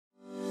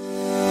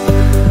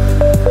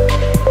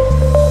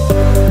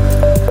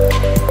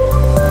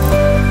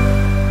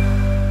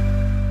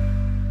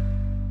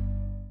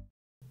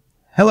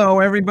Hello,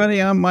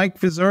 everybody. I'm Mike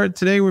Vizard.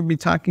 Today we'll be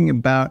talking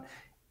about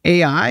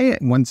AI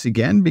once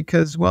again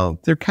because,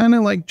 well, they're kind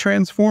of like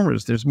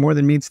Transformers. There's more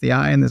than meets the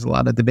eye, and there's a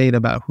lot of debate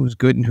about who's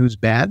good and who's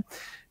bad.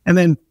 And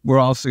then we're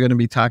also going to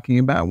be talking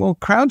about, well,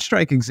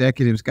 CrowdStrike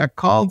executives got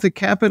called to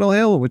Capitol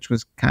Hill, which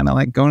was kind of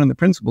like going in the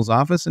principal's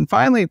office. And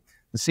finally,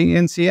 the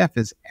CNCF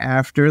is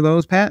after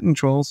those patent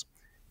trolls.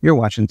 You're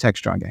watching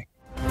Techstrong Gang.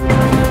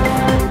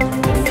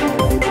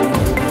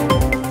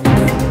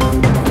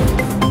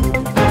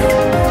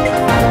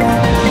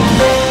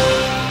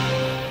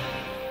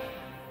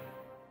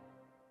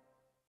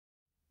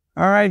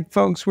 All right,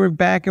 folks, we're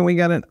back and we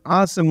got an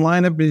awesome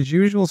lineup as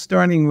usual,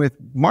 starting with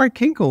Mark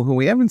Hinkle, who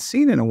we haven't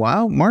seen in a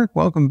while. Mark,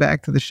 welcome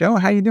back to the show.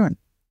 How you doing?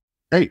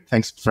 Great.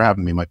 Thanks for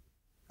having me, Mike.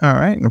 All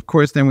right. And of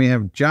course, then we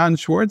have John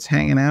Schwartz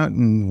hanging out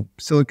in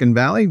Silicon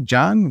Valley.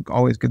 John,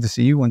 always good to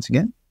see you once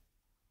again.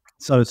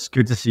 So it's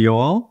good to see you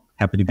all.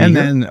 Happy to be here. And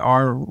then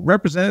our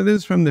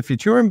representatives from the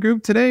Futurum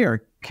Group today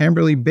are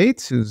Camberley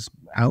Bates, who's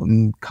out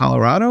in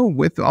Colorado,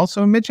 with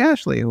also Mitch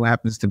Ashley, who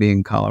happens to be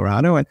in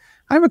Colorado. And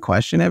I have a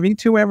question. Have you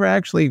two ever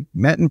actually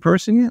met in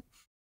person yet?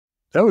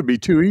 That would be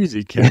too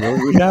easy, Camberley.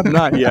 We have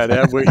not yet,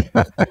 have we?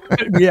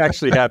 We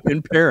actually have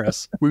in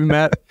Paris. We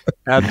met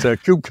at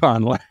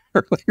KubeCon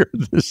earlier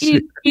this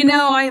year. You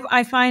know,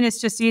 I find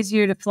it's just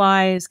easier to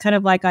fly. It's kind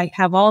of like I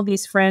have all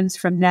these friends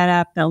from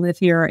NetApp that live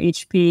here, or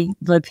HP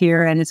live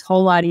here, and it's a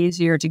whole lot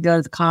easier to go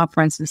to the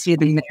conference and see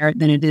them there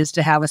than it is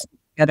to have us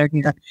together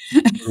here.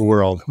 What a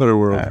world.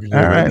 All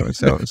right.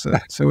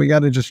 So we got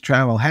to just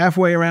travel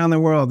halfway around the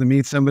world to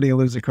meet somebody who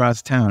lives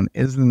across town.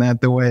 Isn't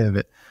that the way of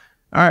it?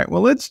 All right.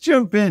 Well, let's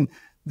jump in.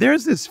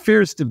 There's this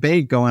fierce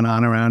debate going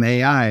on around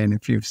AI. And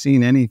if you've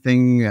seen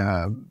anything,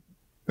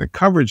 the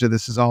coverage of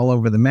this is all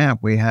over the map.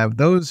 We have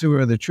those who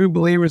are the true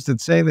believers that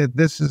say that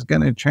this is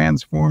going to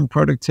transform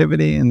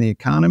productivity and the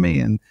economy.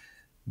 And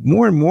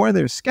more,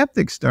 there's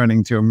skeptics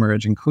starting to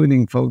emerge,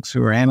 including folks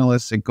who are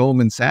analysts at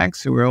Goldman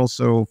Sachs, who are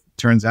also,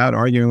 turns out,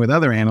 arguing with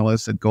other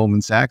analysts at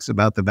Goldman Sachs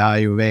about the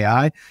value of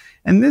AI.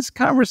 And this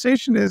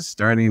conversation is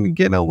starting to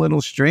get a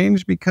little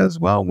strange because,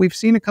 well, we've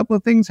seen a couple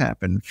of things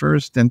happen.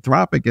 First,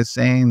 Anthropic is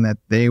saying that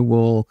they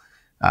will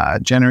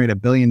generate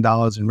 $1 billion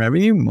in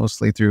revenue,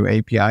 mostly through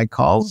API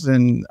calls,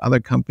 and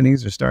other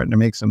companies are starting to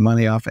make some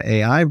money off of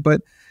AI.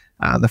 But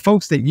the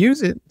folks that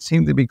use it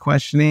seem to be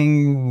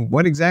questioning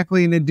what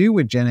exactly to do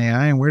with Gen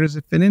AI and where does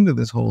it fit into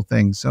this whole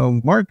thing. So,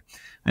 Mark,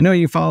 I know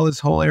you follow this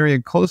whole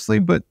area closely,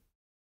 but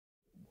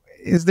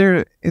is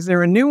there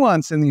a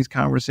nuance in these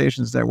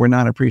conversations that we're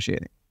not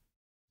appreciating?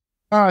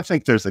 I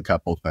think there's a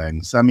couple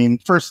things. I mean,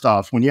 first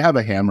off, when you have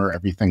a hammer,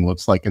 everything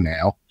looks like a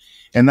nail.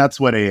 And that's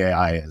what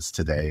AI is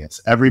today.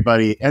 It's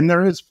everybody, and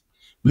there is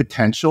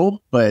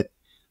potential, but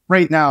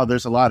right now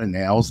there's a lot of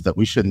nails that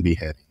we shouldn't be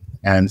hitting.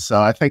 And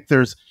so I think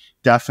there's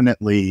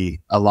definitely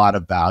a lot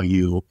of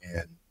value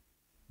in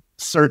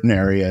certain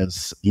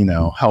areas,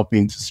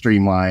 helping to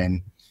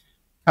streamline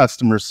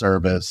customer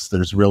service.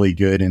 There's really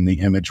good in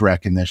the image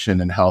recognition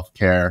and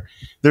healthcare.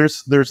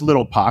 There's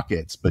little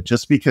pockets, but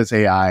just because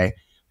AI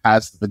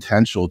has the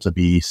potential to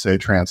be so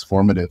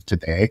transformative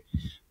today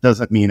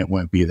doesn't mean it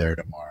won't be there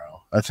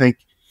tomorrow. I think,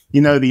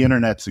 the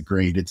internet's a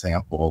great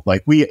example.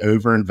 Like, we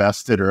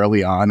overinvested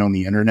early on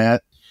the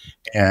internet,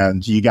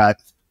 and you got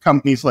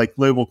companies like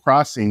Global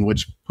Crossing,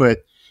 which put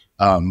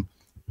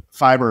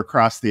fiber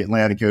across the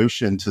Atlantic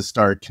Ocean to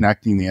start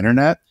connecting the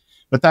internet.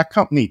 But that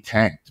company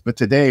tanked. But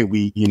today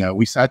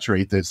we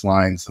saturate those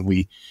lines and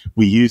we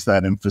use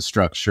that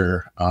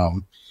infrastructure.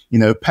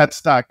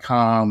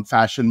 Pets.com,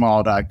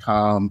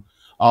 fashionmall.com,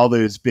 all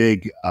those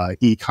big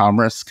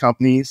e-commerce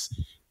companies,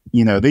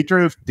 they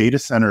drove data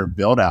center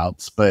build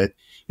outs, but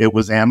it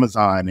was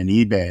Amazon and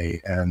eBay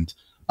and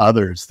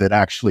others that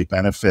actually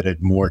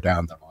benefited more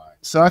down the line.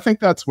 So I think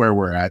that's where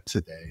we're at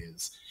today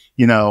is,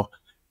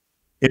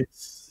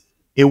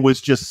 it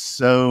was just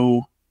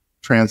so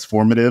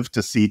transformative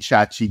to see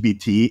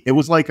ChatGPT. It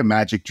was like a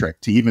magic trick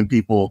to even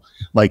people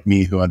like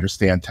me who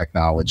understand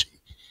technology.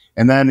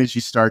 And then as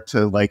you start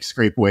to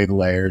scrape away the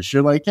layers,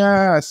 you're like,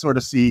 I sort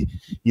of see,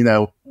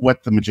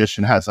 what the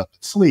magician has up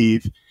its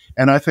sleeve.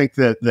 And I think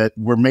that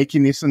we're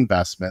making this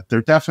investment. There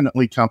are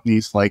definitely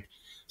companies like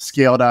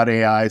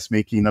Scale.ai is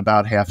making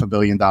about $500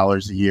 million a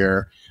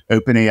year.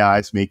 OpenAI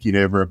is making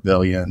over $1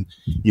 billion.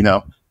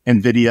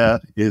 NVIDIA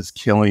is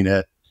killing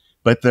it,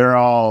 but they're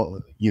all,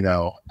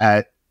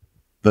 at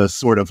the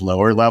sort of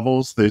lower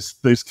levels.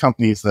 Those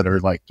companies that are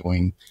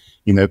doing,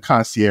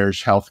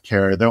 concierge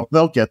healthcare,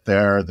 they'll get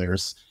there.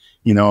 There's,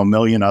 a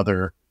million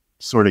other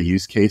sort of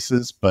use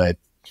cases, but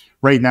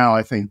right now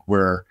I think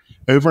we're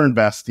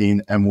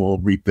over-investing and we'll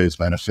reap those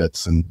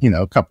benefits in,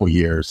 a couple of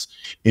years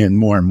in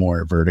more and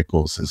more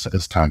verticals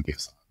as time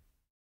goes on.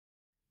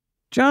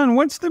 John,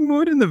 what's the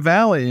mood in the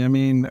Valley? I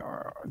mean,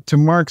 to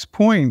Mark's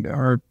point,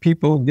 are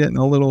people getting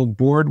a little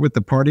bored with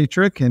the party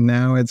trick? And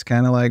now it's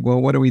kind of like,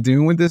 well, what are we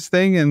doing with this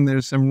thing? And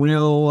there's some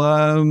real,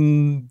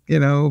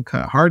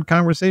 hard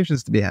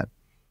conversations to be had.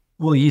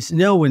 Well,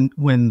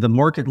 when the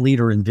market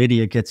leader,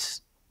 NVIDIA,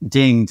 gets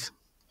dinged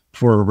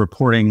for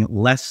reporting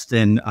less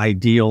than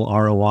ideal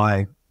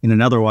ROI in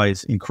an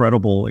otherwise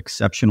incredible,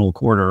 exceptional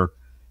quarter,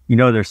 you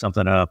know there's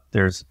something up.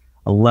 There's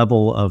a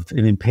level of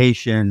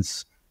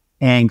impatience,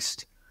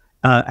 angst.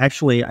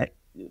 Actually,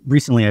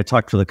 recently I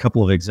talked to a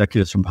couple of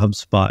executives from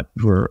HubSpot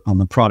who are on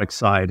the product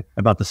side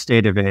about the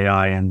state of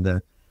AI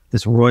and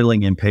this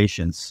roiling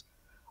impatience.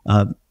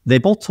 They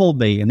both told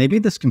me, and they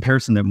made this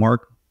comparison that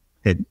Mark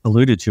had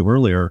alluded to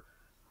earlier.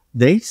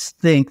 They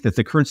think that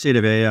the current state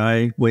of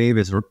AI wave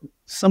is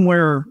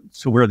somewhere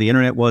to where the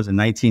internet was in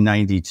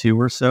 1992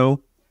 or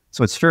so.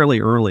 So it's fairly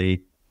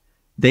early.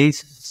 They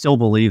still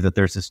believe that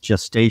there's this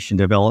gestation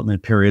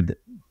development period that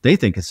they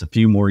think it's a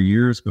few more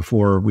years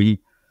before we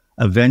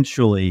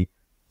eventually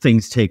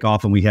things take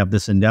off and we have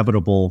this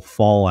inevitable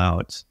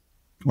fallout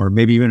or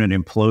maybe even an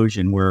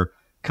implosion where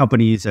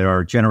companies that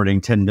are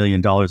generating $10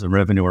 million in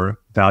revenue are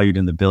valued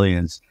in the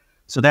billions.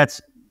 So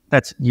that's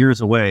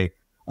years away.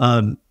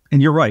 And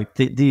you're right.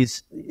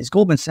 These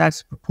Goldman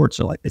Sachs reports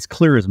are like, it's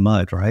clear as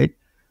mud, right?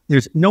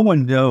 No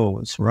one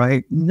knows,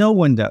 right? No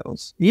one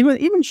knows.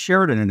 Even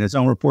Sheridan in his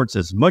own report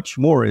says much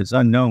more is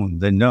unknown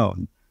than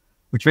known,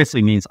 which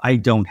basically means I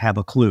don't have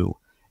a clue.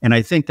 And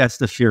I think that's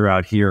the fear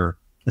out here,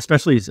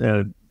 especially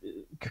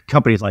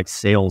companies like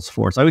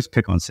Salesforce. I always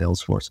pick on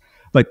Salesforce,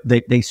 but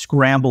they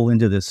scramble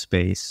into this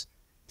space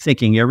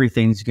thinking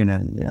everything's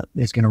gonna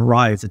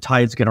rise, the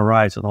tide's gonna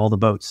rise with all the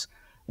boats,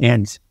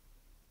 and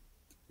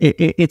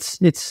it's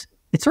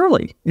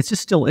early. It's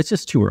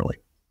just too early.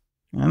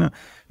 I don't know.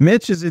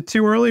 Mitch, is it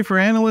too early for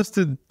analysts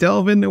to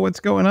delve into what's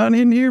going on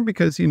in here?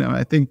 Because,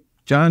 I think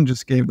John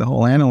just gave the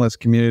whole analyst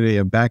community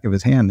a back of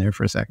his hand there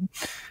for a second.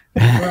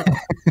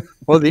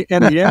 Well, the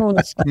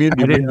analyst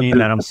community. I didn't mean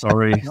that. I'm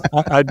sorry.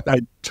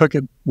 I took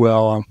it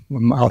well.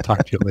 I'll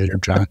talk to you later,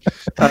 John.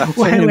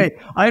 Wait.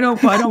 I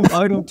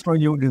don't throw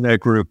you into that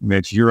group,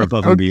 Mitch. You're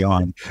above and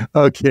beyond.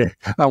 Okay,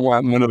 I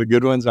want one of the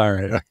good ones. All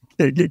right.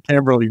 Okay.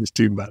 Camberley was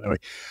too, by the way.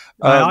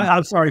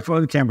 I'm sorry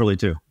for Camberley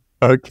too.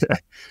 Okay.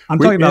 I'm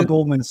talking about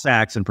Goldman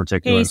Sachs in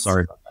particular. I'm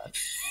sorry about that.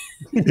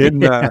 In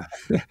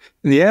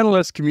the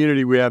analyst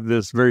community, we have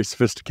this very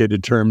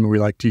sophisticated term we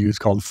like to use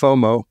called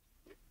FOMO,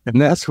 and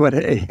that's what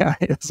AI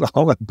is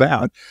all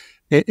about.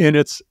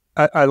 And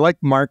I like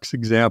Mark's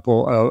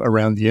example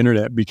around the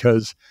internet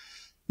because,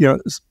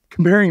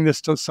 comparing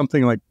this to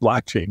something like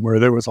blockchain, where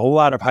there was a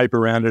lot of hype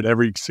around it,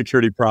 every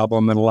security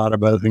problem and a lot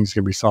of other things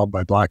can be solved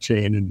by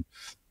blockchain, and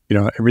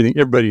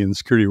everybody in the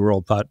security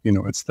world thought,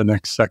 it's the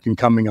next second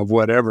coming of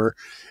whatever,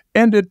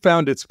 and it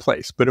found its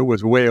place, but it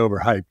was way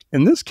overhyped.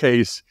 In this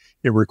case,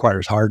 it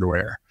requires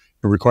hardware.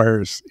 It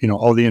requires,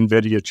 all the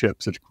NVIDIA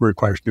chips. It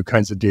requires new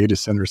kinds of data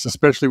centers,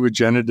 especially with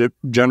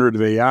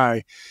generative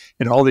AI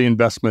and all the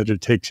investment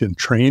it takes in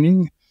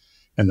training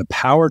and the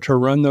power to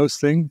run those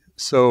things.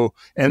 So,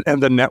 and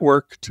the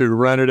network to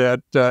run it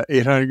at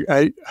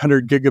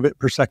 800 gigabit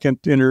per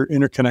second,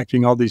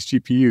 interconnecting all these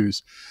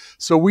GPUs.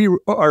 So we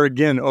are,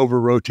 again,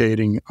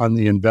 over-rotating on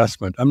the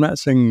investment. I'm not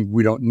saying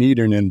we don't need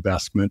an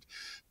investment,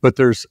 but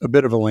there's a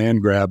bit of a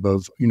land grab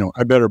of,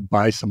 I better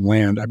buy some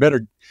land. I better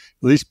at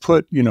least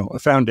put, a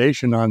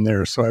foundation on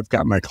there so I've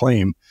got my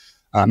claim.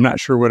 I'm not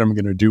sure what I'm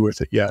going to do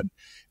with it yet.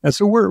 And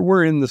so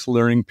we're in this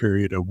learning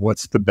period of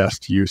what's the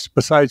best use,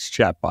 besides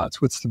chatbots,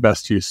 what's the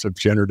best use of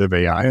generative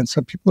AI? And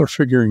some people are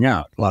figuring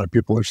out. A lot of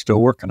people are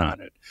still working on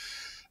it.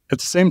 At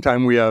the same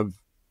time, we have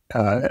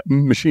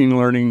machine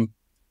learning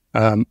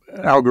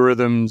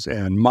algorithms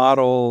and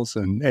models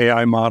and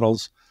AI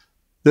models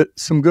that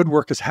some good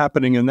work is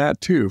happening in that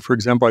too. For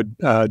example,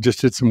 I just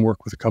did some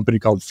work with a company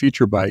called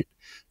FeatureByte,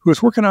 who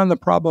was working on the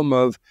problem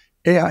of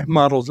AI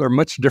models are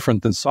much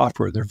different than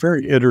software. They're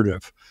very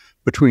iterative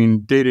between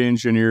data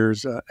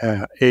engineers,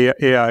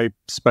 AI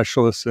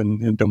specialists,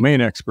 and domain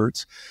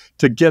experts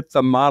to get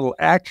the model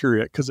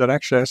accurate, because it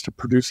actually has to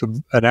produce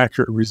an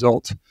accurate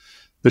result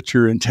that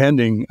you're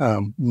intending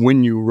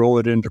when you roll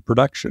it into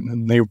production.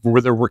 And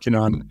they're working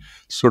on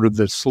sort of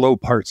the slow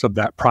parts of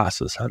that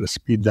process, how to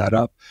speed that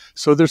up.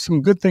 So there's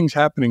some good things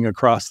happening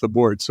across the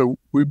board. So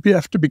we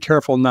have to be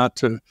careful not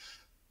to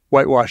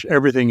whitewash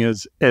everything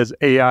as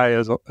AI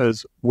as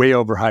way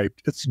overhyped.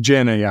 It's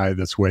Gen AI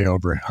that's way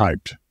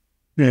overhyped.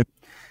 Yeah.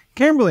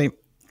 Camberley,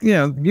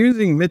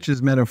 using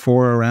Mitch's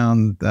metaphor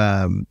around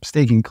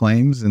staking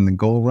claims and the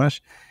gold rush,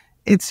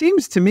 it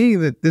seems to me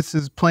that this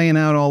is playing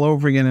out all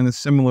over again in a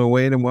similar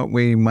way to what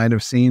we might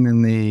have seen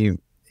in the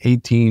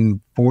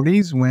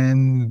 1840s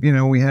when,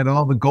 we had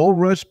all the gold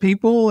rush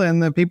people,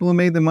 and the people who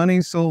made the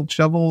money sold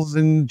shovels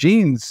and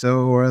jeans.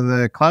 So are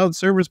the cloud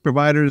service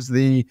providers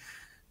the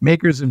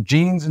makers of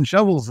jeans and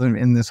shovels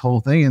in this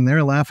whole thing, and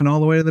they're laughing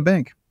all the way to the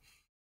bank?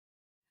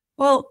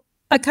 Well,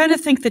 I kind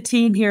of think the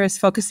team here is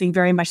focusing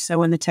very much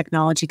so on the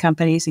technology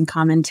companies and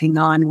commenting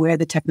on where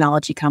the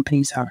technology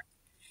companies are.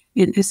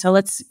 So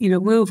let's,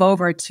 move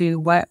over to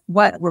what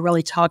we're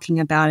really talking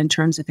about in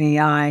terms of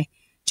AI,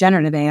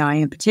 generative AI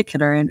in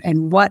particular,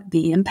 and what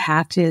the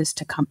impact is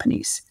to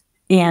companies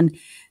and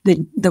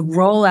the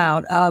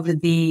rollout of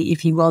the,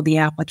 if you will, the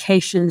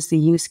applications, the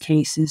use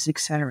cases, et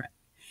cetera.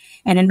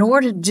 And in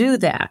order to do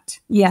that,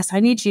 yes, I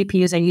need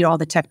GPUs, I need all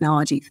the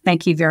technology.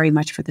 Thank you very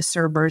much for the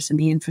servers and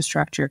the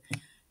infrastructure.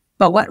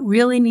 But what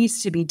really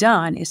needs to be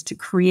done is to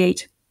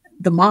create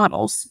the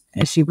models,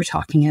 as you were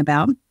talking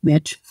about,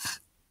 Mitch,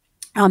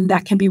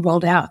 that can be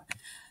rolled out.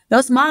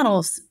 Those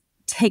models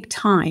take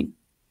time.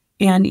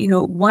 And,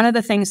 one of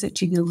the things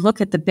that you can look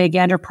at the big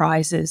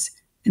enterprises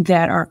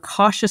that are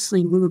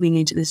cautiously moving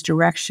into this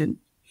direction,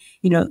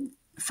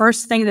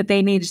 first thing that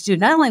they need to do,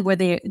 not only were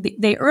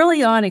they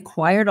early on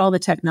acquired all the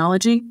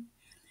technology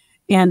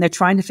and they're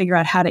trying to figure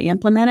out how to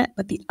implement it,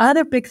 but the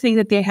other big thing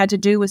that they had to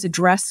do was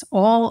address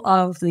all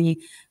of the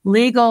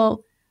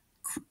legal,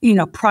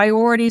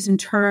 priorities in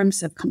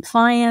terms of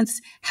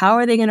compliance. How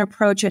are they going to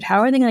approach it?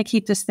 How are they going to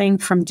keep this thing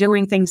from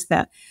doing things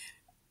that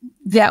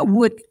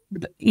would,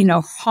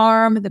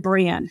 harm the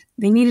brand?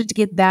 They needed to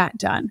get that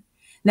done.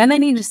 Then they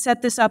need to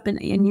set this up,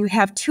 and you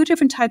have two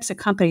different types of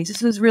companies.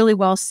 This was really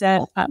well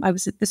said.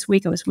 This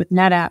week I was with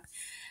NetApp,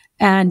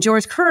 and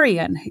George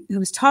Kurian, who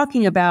was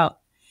talking about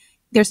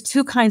there's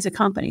two kinds of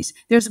companies.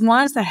 There's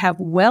ones that have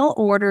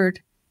well-ordered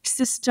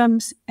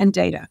systems and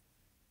data,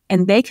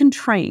 and they can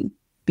train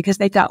because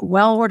they've got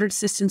well-ordered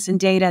systems and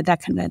data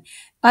that can then.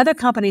 Other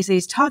companies that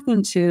he's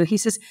talking to, he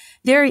says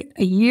they're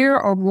a year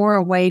or more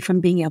away from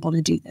being able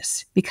to do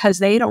this because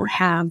they don't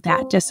have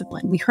that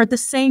discipline. We heard the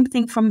same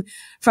thing from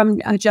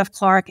Jeff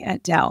Clark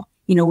at Dell,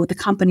 with the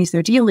companies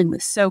they're dealing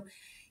with. So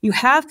you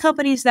have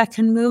companies that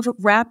can move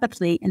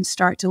rapidly and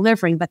start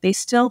delivering, but they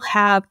still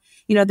have,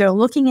 they're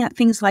looking at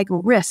things like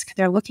risk.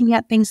 They're looking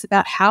at things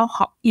about how,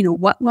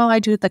 what will I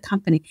do with the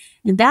company?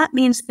 And that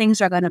means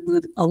things are going to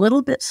move a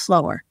little bit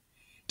slower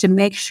to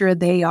make sure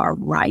they are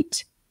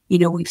right.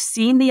 We've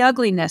seen the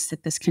ugliness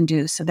that this can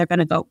do. So they're going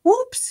to go,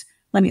 whoops,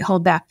 let me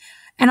hold back.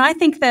 And I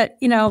think that,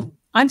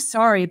 I'm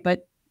sorry,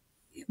 but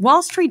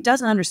Wall Street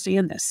doesn't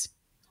understand this.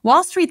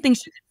 Wall Street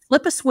thinks you can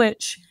flip a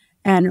switch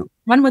and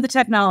run with the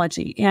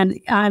technology. And,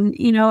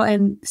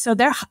 and so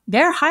they're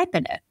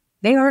hyping it.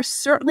 They are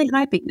certainly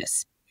hyping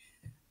this.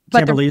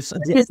 But Camberley,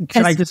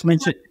 can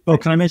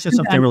I mention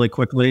something really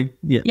quickly?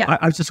 Yeah.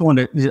 I just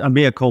wanted to,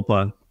 mea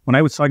culpa. When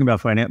I was talking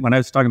about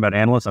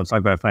analysts, I was talking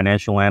about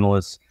financial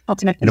analysts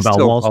and about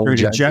Wall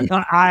Street.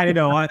 I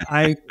know,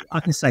 I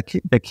guess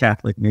the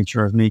Catholic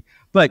nature of me,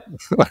 but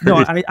no,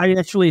 I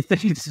actually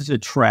think this is a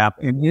trap,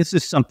 and this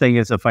is something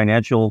as a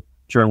financial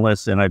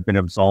journalist, and I've been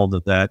absolved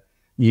of that.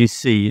 You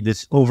see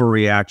this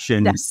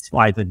overreaction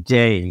by the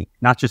day,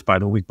 not just by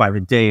the week, by the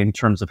day in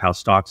terms of how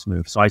stocks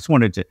move. So I just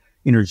wanted to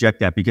interject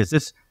that because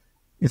this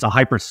is a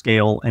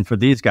hyperscale, and for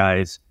these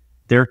guys,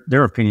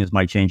 their opinions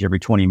might change every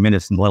 20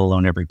 minutes, and let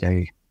alone every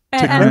day.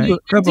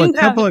 A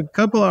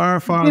couple of our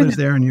fathers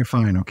there, and you're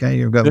fine.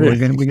 Okay, we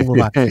can move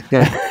on.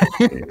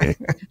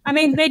 I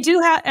mean, they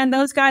do have, and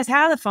those guys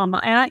have the FOMO,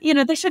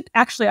 and they should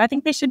actually. I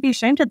think they should be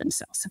ashamed of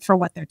themselves for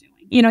what they're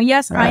doing.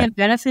 Yes, right. I am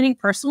benefiting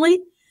personally.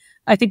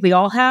 I think we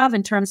all have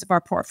in terms of our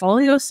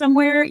portfolio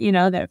somewhere.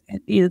 That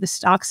the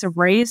stocks have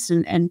raised,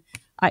 and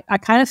I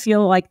kind of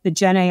feel like the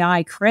Gen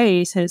AI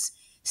craze has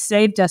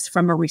saved us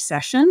from a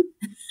recession.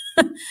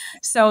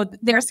 So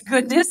there's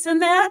goodness in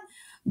that.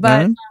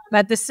 But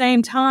at the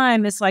same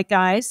time, it's like,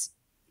 guys,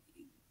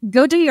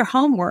 go do your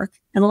homework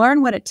and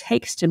learn what it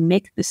takes to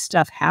make this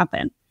stuff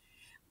happen.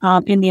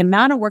 And the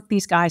amount of work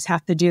these guys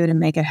have to do to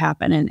make it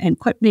happen, and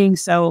quit being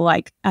so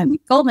like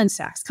Goldman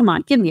Sachs. Come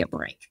on, give me a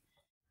break.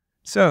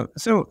 So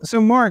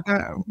Mark,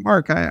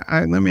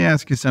 let me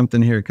ask you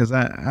something here, because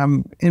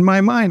I'm in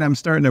my mind, I'm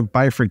starting to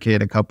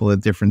bifurcate a couple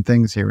of different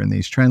things here in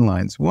these trend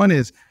lines. One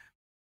is,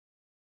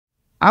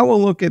 I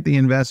will look at the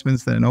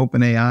investments that an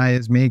OpenAI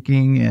is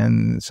making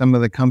and some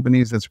of the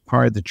companies that's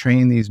required to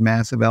train these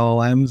massive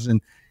LLMs,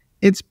 and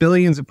it's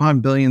billions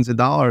upon billions of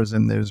dollars.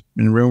 And there's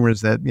been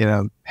rumors that,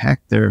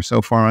 they're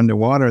so far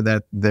underwater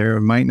that there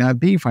might not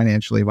be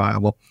financially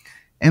viable.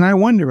 And I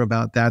wonder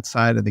about that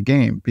side of the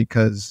game,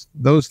 because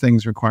those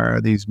things require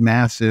these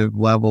massive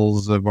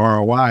levels of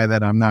ROI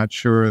that I'm not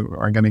sure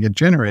are going to get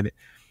generated.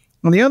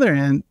 On the other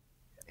hand,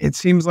 it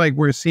seems like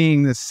we're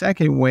seeing the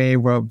second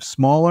wave of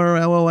smaller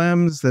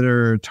LLMs that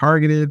are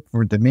targeted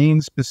for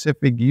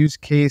domain-specific use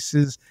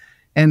cases.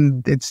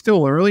 And it's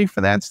still early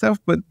for that stuff,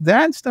 but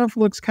that stuff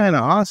looks kind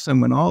of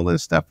awesome. And all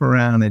this stuff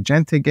around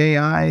agentic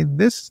AI,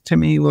 this to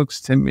me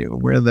looks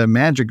where the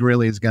magic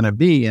really is going to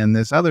be. And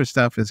this other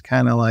stuff is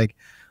kind of like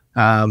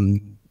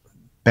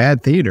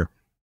bad theater.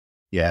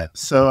 Yeah.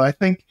 So I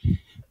think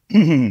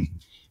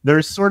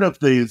there's sort of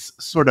these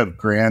sort of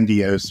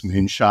grandiose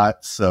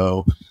moonshots.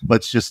 So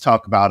let's just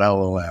talk about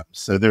LLMs.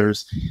 So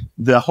there's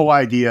the whole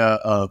idea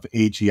of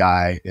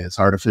AGI is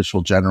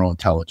artificial general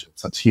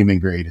intelligence. That's human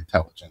grade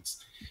intelligence.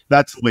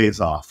 That's ways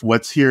off.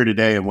 What's here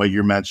today and what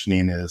you're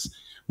mentioning is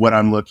what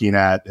I'm looking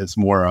at is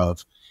more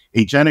of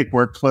agentic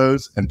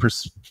workflows and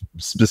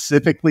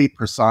specifically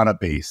persona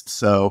based.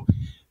 So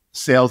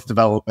sales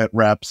development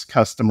reps,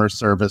 customer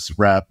service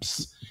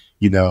reps,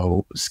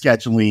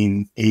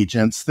 scheduling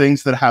agents,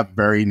 things that have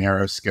very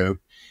narrow scope.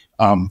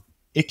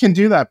 It can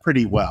do that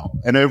pretty well.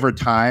 And over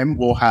time,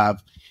 we'll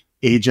have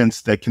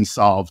agents that can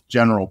solve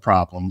general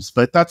problems,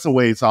 but that's a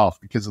ways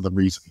off because of the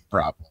reasoning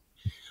problem.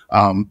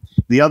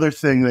 The other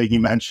thing that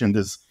you mentioned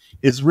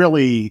is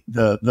really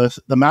the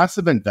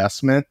massive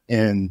investment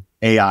in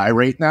AI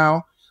right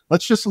now,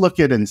 let's just look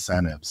at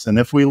incentives. And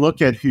if we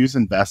look at who's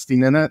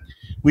investing in it,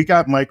 we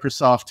got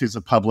Microsoft, who's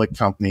a public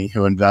company,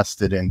 who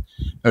invested in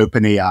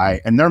OpenAI,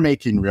 and they're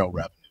making real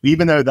revenue,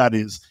 even though that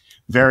is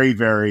very,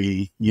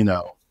 very,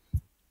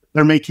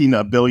 they're making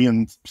 $1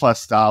 billion+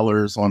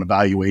 on a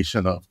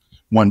valuation of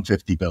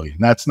 150 billion.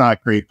 That's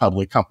not great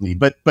public company,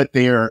 but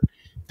they are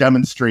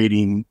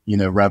demonstrating,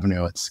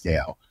 revenue at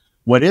scale.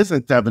 What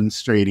isn't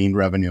demonstrating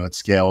revenue at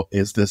scale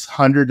is this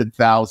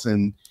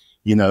 100,000,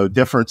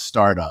 different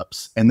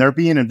startups, and they're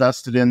being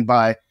invested in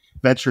by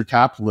venture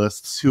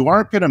capitalists who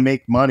aren't going to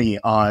make money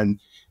on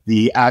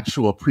the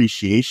actual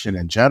appreciation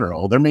in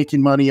general. They're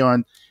making money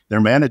on their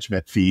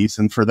management fees,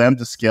 and for them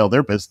to scale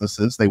their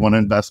businesses, they want to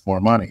invest more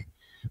money,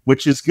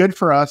 which is good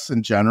for us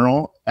in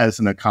general as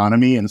an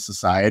economy and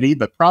society,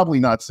 but probably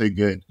not so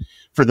good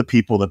for the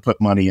people that put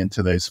money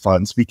into those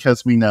funds,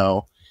 because we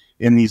know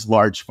in these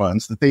large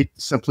funds that they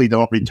simply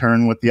don't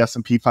return what the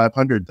S&P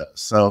 500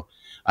 does. So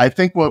I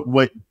think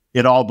what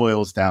it all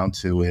boils down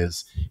to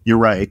is, you're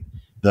right,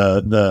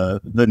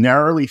 the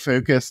narrowly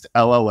focused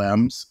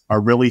LLMs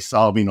are really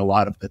solving a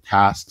lot of the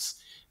tasks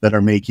that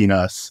are making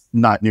us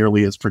not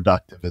nearly as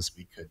productive as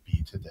we could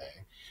be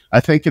today. I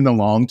think in the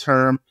long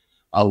term,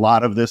 a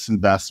lot of this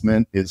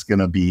investment is going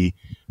to be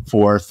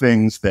for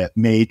things that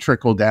may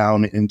trickle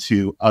down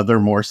into other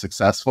more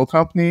successful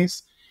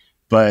companies,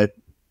 but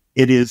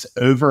it is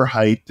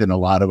overhyped in a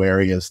lot of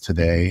areas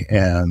today.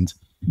 And,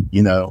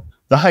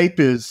 the hype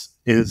is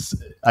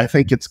I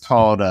think it's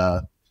called,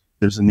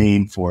 there's a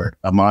name for it,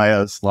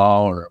 Amaya's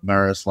Law or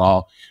Amara's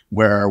Law,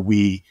 where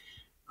we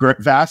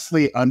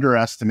vastly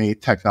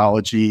underestimate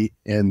technology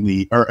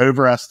or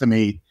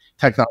overestimate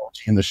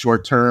technology in the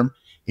short term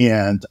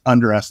and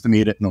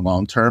underestimate it in the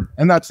long term.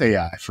 And that's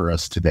AI for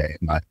us today.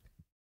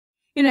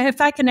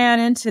 If I can add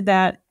into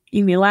that,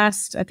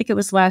 I think it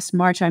was last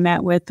March, I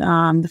met with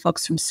the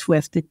folks from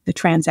Swift, the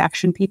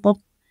transaction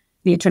people,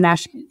 the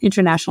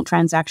international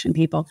transaction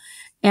people.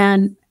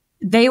 And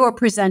they were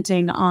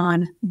presenting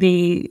on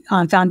the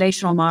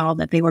foundational model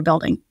that they were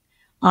building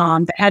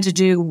that had to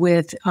do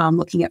with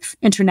looking at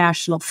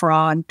international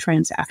fraud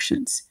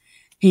transactions.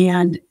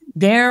 And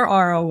their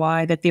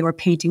ROI that they were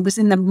painting was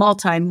in the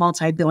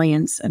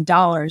multi-billions of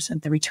dollars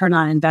of the return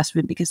on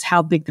investment, because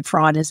how big the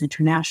fraud is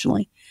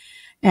internationally.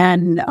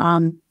 And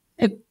out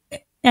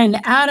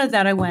of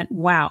that, I went,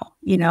 wow,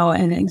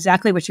 and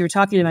exactly what you were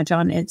talking about,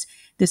 John, it's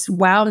this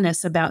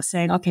wildness about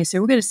saying, okay, so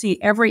we're going to see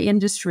every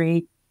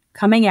industry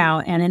coming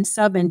out, and in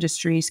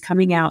sub-industries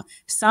coming out,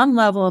 some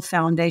level of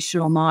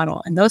foundational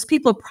model. And those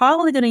people are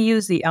probably going to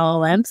use the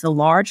LLMs, the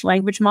large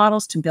language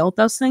models, to build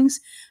those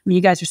things. I mean,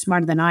 you guys are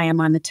smarter than I am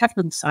on the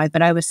technical side,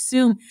 but I would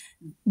assume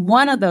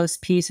one of those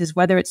pieces,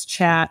 whether it's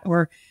chat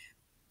or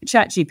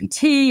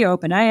ChatGPT or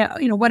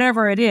OpenAI,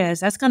 whatever it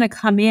is, that's going to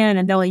come in,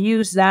 and they'll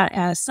use that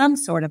as some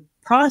sort of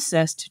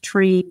process to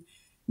treat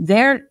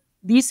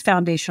these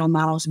foundational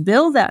models,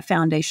 build that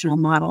foundational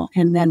model,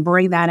 and then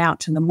bring that out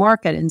to the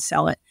market and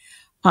sell it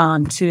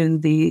to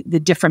the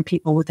different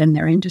people within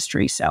their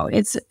industry. So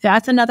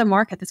that's another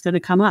market that's going to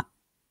come up.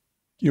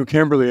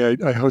 Camberley,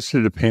 I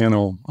hosted a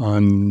panel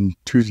on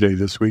Tuesday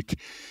this week,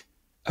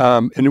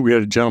 and we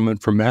had a gentleman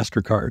from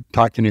MasterCard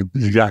talking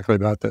exactly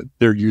about that.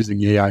 They're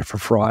using AI for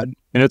fraud.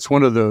 And it's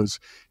one of those,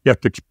 you have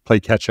to play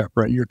catch up,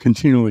 right? You're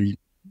continually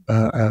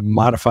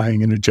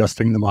modifying and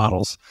adjusting the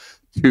models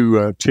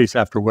to chase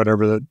after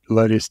whatever the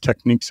latest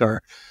techniques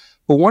are.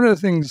 But one of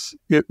the things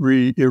it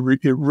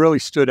really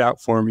stood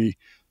out for me,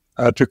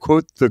 to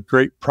quote the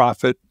great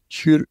prophet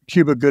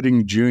Cuba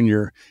Gooding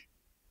Jr.,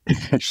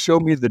 show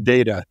me the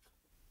data.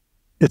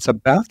 It's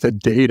about the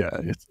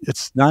data.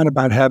 It's not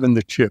about having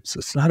the chips.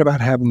 It's not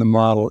about having the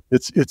model.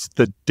 It's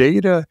the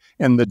data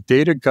and the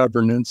data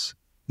governance,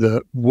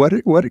 what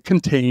it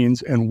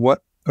contains, and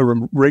what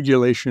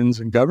regulations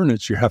and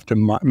governance you have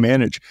to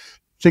manage.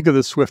 Think of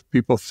the SWIFT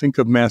people. Think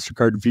of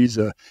MasterCard,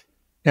 Visa.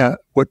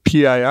 What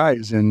PII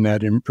is in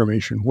that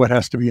information? What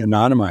has to be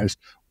anonymized?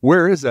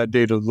 Where is that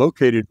data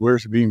located? Where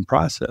is it being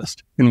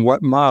processed? In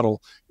what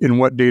model? In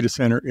what data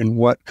center? In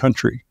what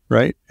country?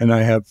 Right? And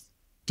I have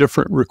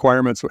different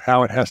requirements of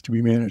how it has to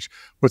be managed.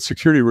 What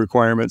security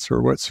requirements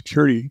or what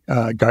security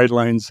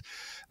guidelines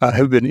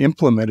have been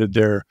implemented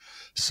there.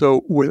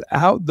 So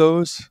without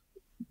those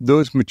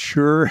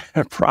mature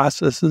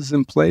processes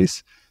in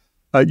place,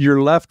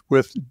 you're left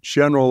with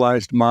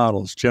generalized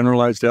models,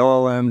 generalized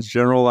LLMs,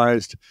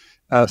 generalized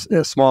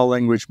small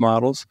language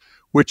models,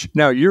 which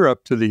now you're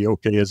up to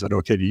okay, is it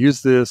okay to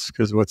use this?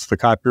 Because what's the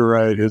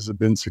copyright? Has it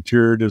been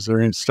secured? Is there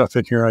any stuff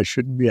in here I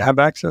shouldn't have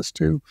access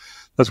to?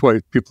 That's why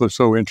people are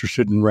so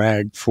interested in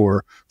RAG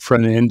for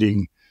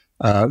front-ending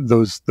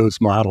those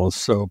models.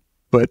 So,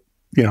 but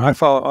I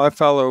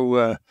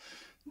follow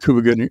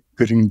Cuba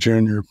Gooding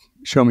Jr.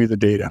 Show me the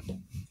data.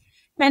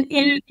 And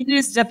it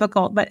is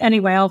difficult, but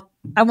anyway,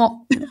 I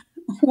won't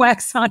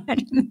wax on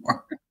it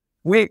anymore.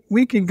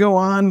 We could go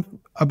on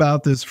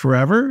about this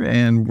forever,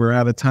 and we're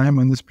out of time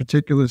on this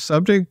particular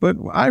subject. But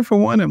I, for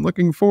one, am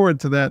looking forward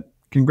to that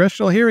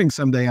congressional hearing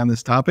someday on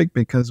this topic,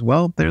 because,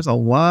 well, there's a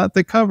lot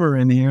to cover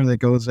in here that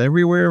goes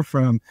everywhere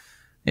from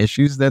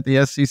issues that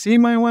the SEC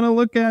might want to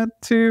look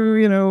at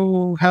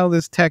to, how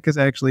this tech is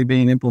actually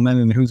being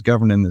implemented and who's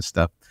governing this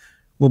stuff.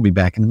 We'll be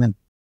back in a minute.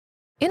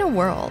 In a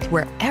world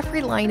where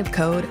every line of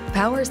code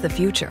powers the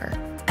future,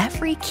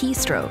 every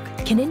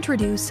keystroke can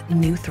introduce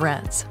new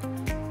threats.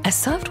 As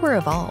software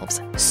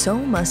evolves, so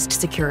must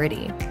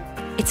security.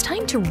 It's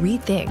time to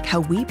rethink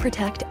how we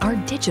protect our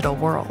digital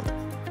world.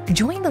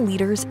 Join the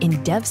leaders in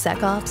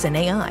DevSecOps and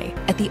AI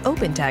at the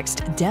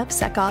OpenText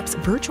DevSecOps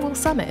Virtual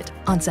Summit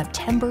on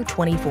September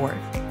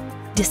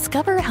 24th.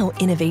 Discover how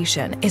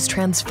innovation is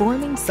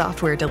transforming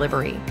software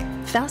delivery.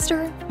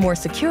 Faster, more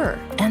secure,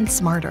 and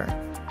smarter.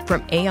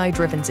 From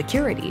AI-driven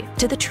security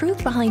to the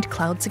truth behind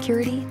cloud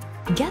security,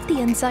 get the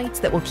insights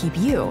that will keep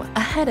you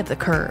ahead of the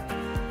curve.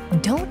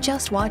 Don't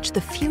just watch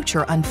the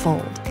future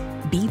unfold.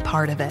 Be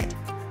part of it.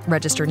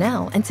 Register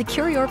now and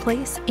secure your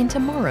place in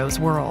tomorrow's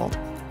world.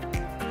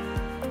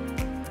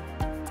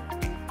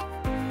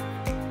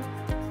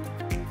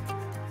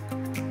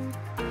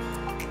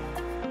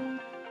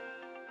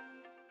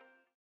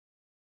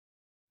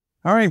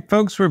 All right,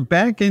 folks, we're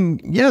back.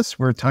 And yes,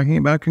 we're talking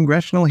about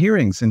congressional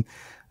hearings. And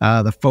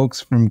the folks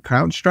from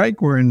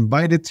CrowdStrike were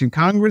invited to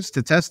Congress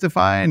to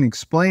testify and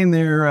explain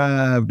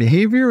their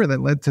behavior that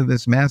led to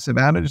this massive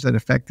outage that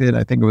affected,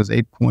 I think it was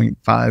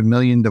 8.5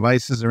 million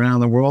devices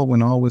around the world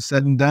when all was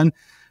said and done.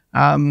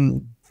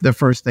 The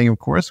first thing, of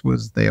course,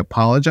 was they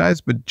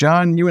apologized. But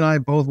John, you and I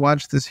both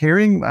watched this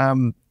hearing.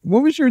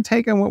 What was your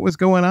take on what was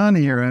going on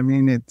here? I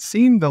mean, it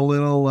seemed a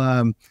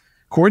little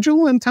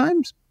cordial in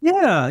times.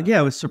 Yeah,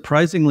 it was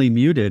surprisingly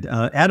muted.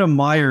 Adam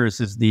Myers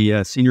is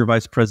the Senior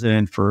Vice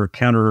President for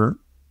Counter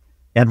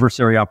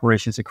Adversary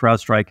Operations at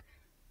CrowdStrike.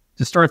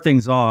 To start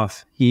things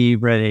off, he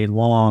read a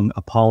long,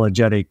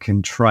 apologetic,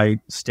 contrite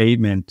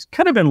statement,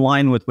 kind of in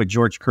line with what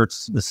George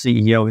Kurtz, the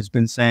CEO, has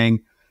been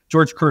saying.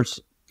 George Kurtz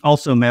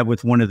also met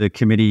with one of the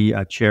committee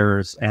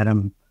chairs,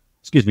 Eric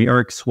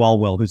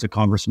Swalwell, who's a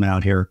congressman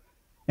out here.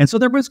 And so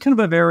there was kind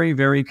of a very,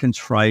 very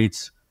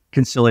contrite,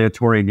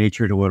 conciliatory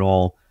nature to it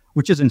all,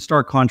 which is in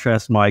stark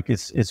contrast, Mike,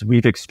 as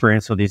we've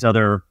experienced with these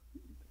other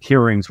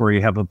hearings where you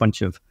have a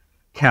bunch of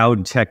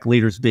cowed tech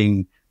leaders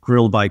being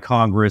grilled by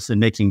Congress and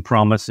making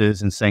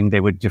promises and saying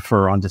they would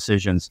defer on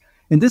decisions.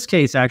 In this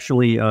case,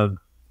 actually,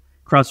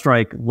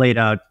 CrowdStrike laid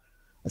out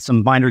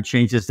some minor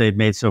changes they've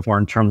made so far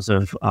in terms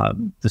of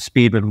the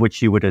speed with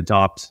which you would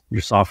adopt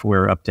your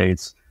software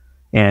updates.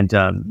 And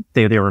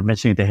they were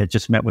mentioning they had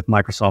just met with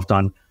Microsoft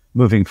on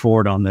moving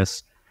forward on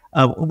this.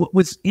 What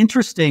was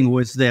interesting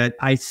was that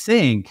I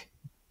think,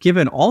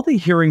 given all the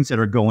hearings that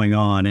are going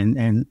on,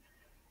 and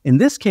in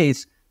this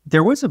case,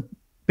 there was a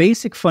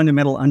basic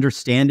fundamental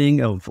understanding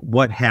of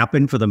what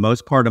happened for the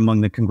most part among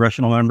the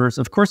congressional members.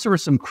 Of course, there were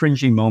some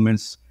cringy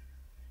moments,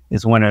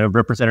 is when a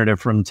representative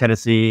from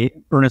Tennessee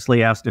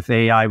earnestly asked if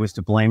AI was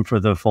to blame for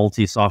the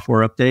faulty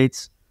software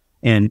updates,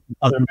 and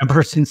other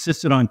members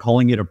insisted on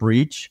calling it a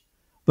breach.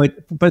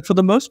 But for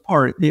the most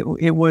part,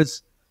 it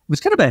was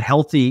kind of a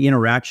healthy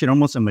interaction,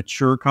 almost a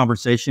mature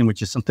conversation,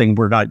 which is something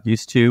we're not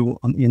used to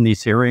in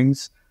these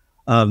hearings.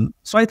 So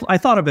I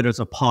thought of it as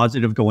a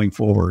positive going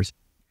forward.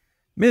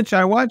 Mitch,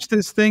 I watched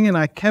this thing and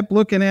I kept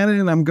looking at it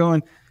and I'm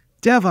going,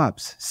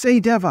 DevOps,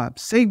 say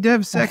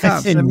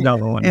DevSecOps.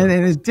 And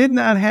it did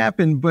not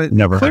happen, but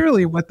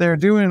clearly what they're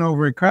doing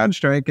over at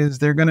CrowdStrike is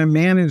they're going to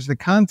manage the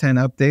content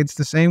updates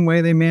the same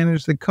way they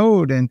manage the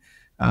code. And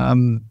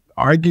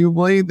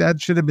arguably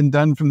that should have been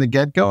done from the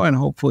get-go, and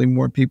hopefully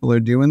more people are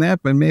doing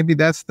that. But maybe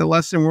that's the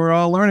lesson we're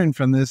all learning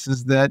from this,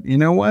 is that, you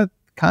know what,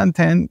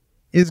 content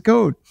is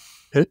code.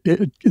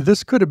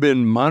 This could have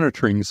been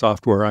monitoring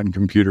software on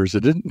computers.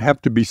 It didn't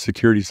have to be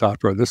security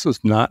software. This was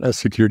not a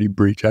security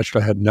breach.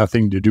 Actually had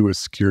nothing to do with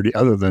security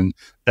other than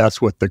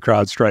that's what the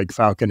CrowdStrike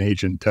Falcon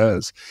agent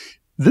does.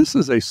 This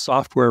is a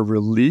software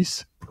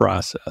release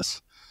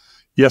process.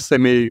 Yes, there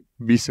may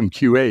be some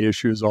QA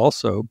issues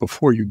also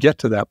before you get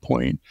to that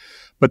point,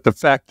 but the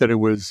fact that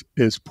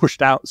is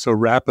pushed out so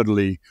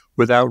rapidly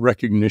without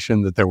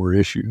recognition that there were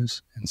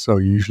issues. And so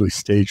you usually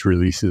stage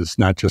releases,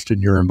 not just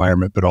in your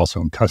environment, but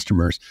also in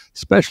customers,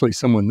 especially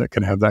someone that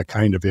can have that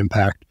kind of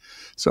impact.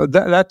 So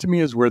that to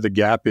me is where the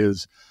gap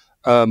is.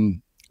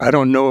 I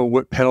don't know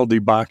what penalty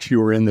box you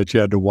were in that you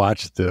had to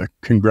watch the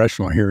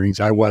congressional hearings.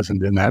 I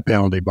wasn't in that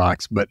penalty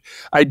box, but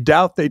I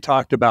doubt they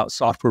talked about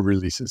software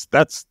releases.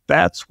 That's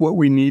what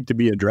we need to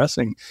be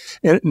addressing.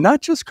 And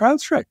not just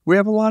CrowdStrike. We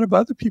have a lot of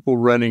other people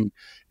running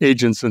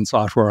agents and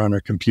software on our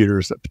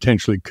computers that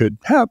potentially could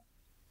have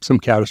some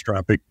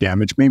catastrophic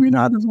damage. Maybe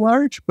not as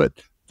large, but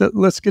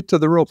let's get to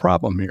the real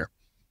problem here.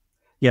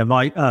 Yeah,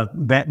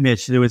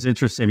 Mitch, it was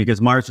interesting because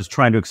Myers was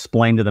trying to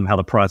explain to them how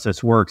the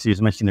process works. He was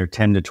mentioning there are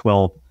 10 to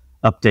 12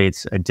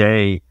 updates a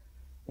day.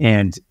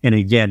 And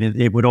again,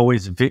 it would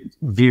always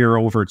veer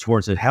over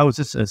towards it. How is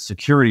this a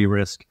security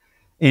risk?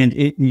 And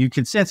you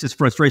can sense his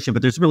frustration,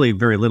 but there's really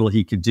very little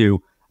he could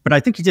do. But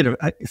I think he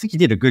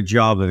did a good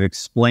job of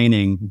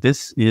explaining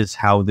this is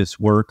how this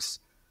works.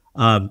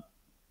 And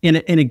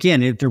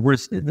again, there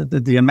was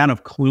the amount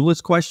of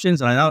clueless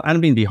questions, and I don't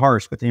mean to be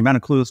harsh, but the amount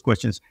of clueless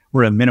questions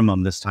were a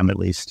minimum this time at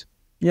least.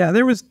 Yeah,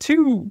 there was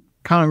two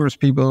Congress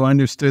people who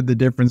understood the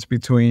difference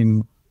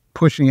between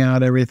pushing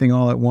out everything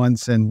all at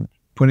once and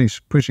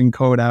pushing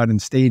code out in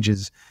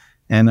stages,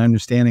 and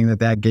understanding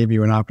that gave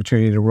you an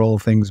opportunity to roll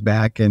things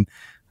back. And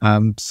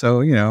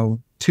so,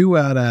 2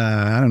 out of,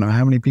 I don't know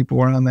how many people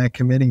were on that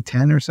committee,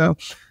 10 or so.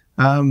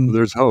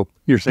 There's hope.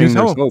 You're saying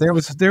there's hope.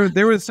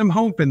 There was some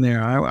hope in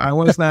there. I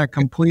was not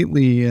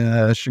completely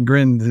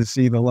chagrined to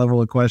see the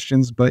level of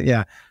questions, but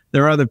yeah,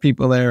 there are other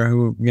people there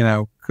who,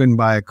 couldn't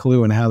buy a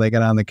clue in how they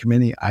got on the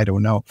committee. I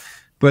don't know.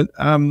 But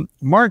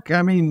Mark,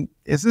 I mean,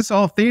 is this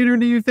all theater,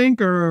 do you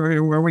think, or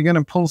are we going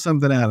to pull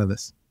something out of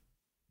this?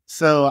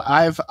 So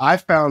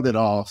I've found it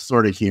all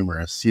sort of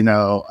humorous.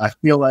 I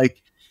feel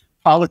like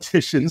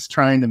politicians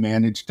trying to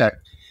manage tech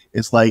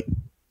is like,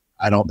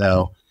 I don't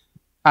know,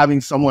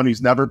 having someone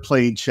who's never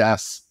played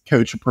chess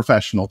coach a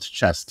professional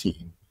chess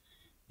team.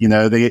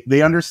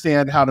 They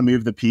understand how to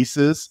move the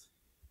pieces.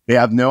 They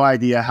have no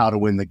idea how to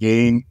win the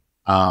game.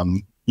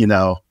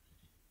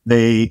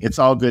 It's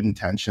all good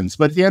intentions,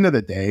 but at the end of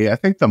the day, I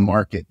think the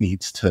market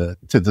needs to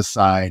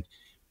decide,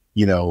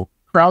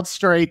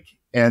 CrowdStrike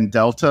and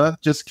Delta,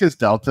 just because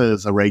Delta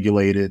is a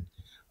regulated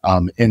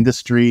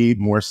industry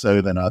more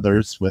so than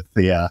others with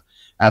the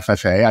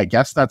FFA. I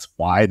guess that's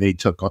why they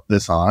took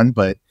this on.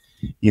 But,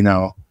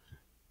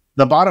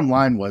 the bottom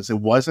line was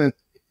it was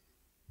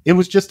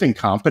just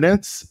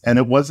incompetence, and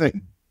it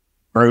wasn't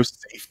gross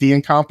safety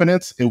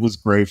incompetence. It was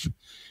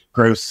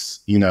gross,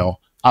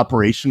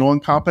 operational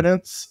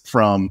incompetence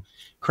from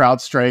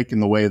CrowdStrike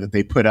in the way that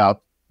they put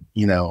out,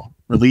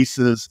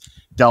 releases,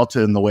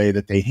 Delta in the way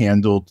that they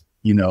handled,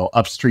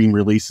 upstream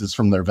releases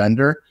from their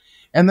vendor.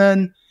 And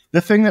then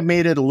the thing that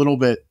made it a little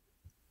bit,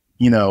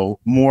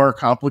 more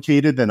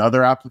complicated than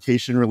other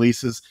application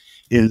releases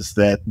is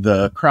that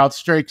the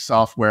CrowdStrike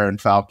software in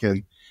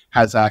Falcon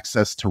has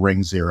access to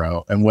Ring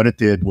 0. And what it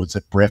did was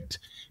it bricked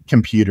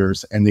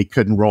computers, and they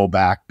couldn't roll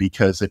back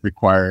because it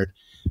required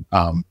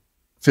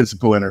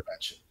physical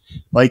intervention.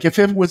 Like if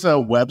it was a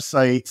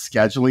website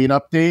scheduling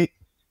update,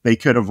 they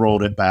could have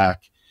rolled it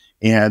back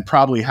and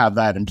probably have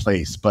that in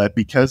place. But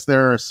because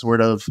they're a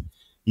sort of,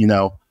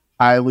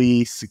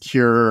 highly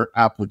secure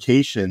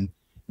application,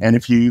 and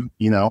if you,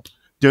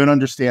 don't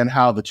understand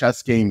how the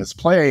chess game is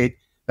played,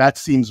 that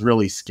seems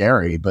really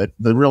scary. But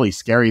the really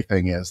scary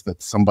thing is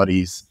that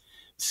somebody's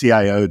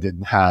CIO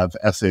didn't have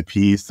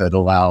SOPs that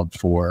allowed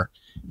for,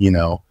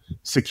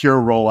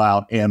 secure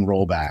rollout and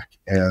rollback.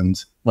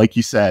 And like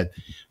you said,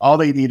 all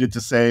they needed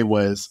to say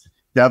was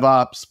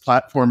DevOps,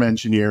 platform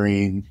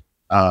engineering,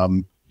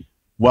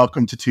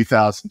 welcome to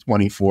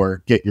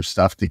 2024, get your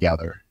stuff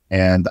together.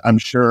 And I'm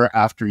sure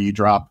after you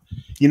drop,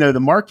 the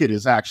market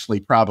is actually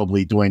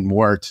probably doing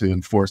more to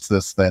enforce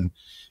this than,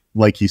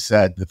 like you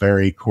said, the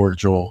very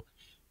cordial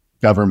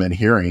government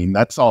hearing.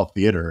 That's all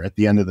theater at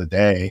the end of the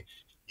day.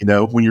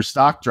 When your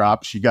stock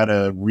drops, you got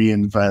to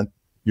reinvent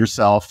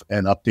yourself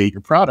and update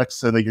your products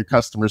so that your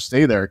customers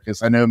stay there.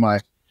 Because I know my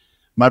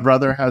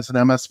brother has an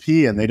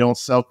MSP, and they don't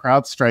sell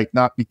CrowdStrike,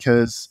 not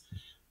because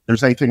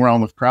there's anything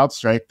wrong with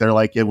CrowdStrike. They're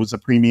like, it was a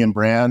premium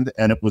brand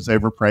and it was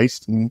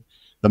overpriced, and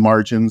the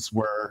margins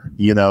were,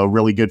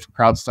 really good for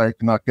CrowdStrike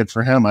and not good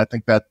for him. I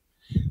think that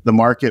the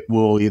market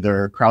will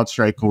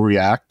CrowdStrike will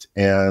react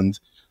and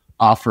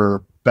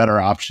offer better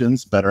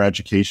options, better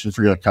education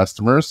for your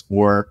customers,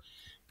 or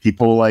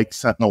people like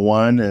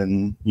SentinelOne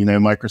and,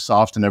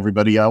 Microsoft and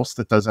everybody else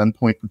that does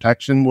endpoint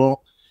protection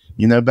will,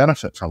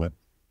 benefit from it.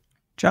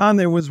 John,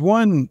 there was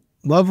one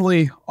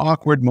lovely,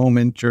 awkward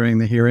moment during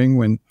the hearing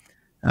when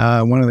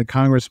one of the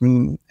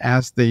congressmen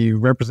asked the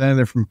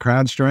representative from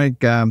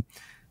CrowdStrike,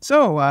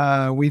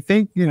 so we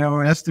think,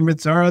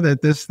 estimates are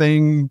that this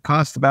thing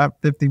cost about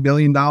 $50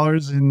 billion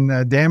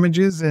in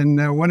damages,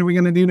 and what are we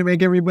going to do to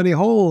make everybody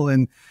whole?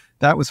 And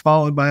that was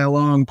followed by a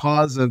long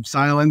pause of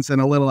silence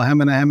and a little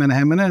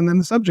hemina, and then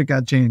the subject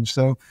got changed.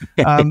 So,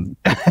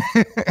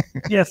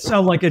 yeah,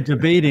 sound like a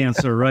debate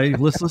answer, right?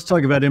 Let's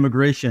talk about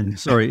immigration.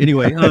 Sorry.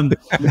 Anyway,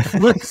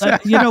 sorry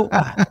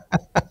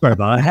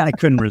about it. I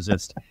couldn't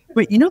resist.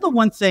 But the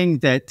one thing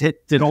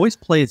that always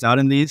plays out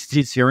in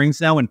these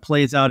hearings now, and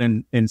plays out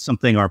in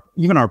something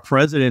even our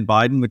President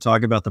Biden would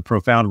talk about, the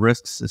profound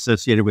risks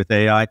associated with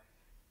AI.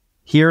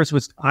 Here's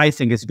what I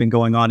think has been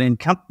going on, and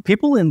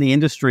people in the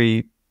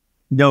industry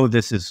know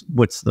this is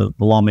what's the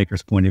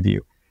lawmaker's point of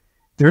view.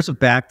 There's a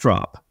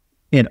backdrop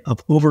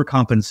of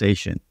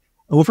overcompensation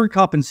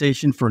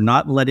for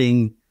not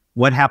letting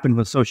what happened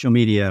with social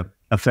media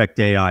affect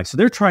AI. So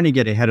they're trying to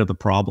get ahead of the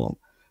problem.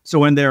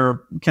 So in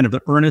their kind of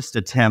the earnest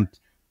attempt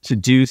to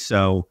do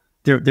so,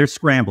 they're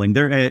scrambling.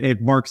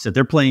 Mark said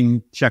they're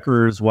playing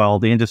checkers while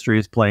the industry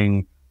is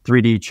playing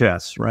 3D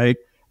chess, right?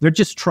 They're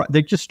just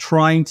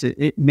trying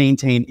to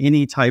maintain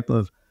any type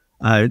of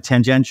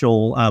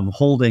tangential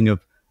holding of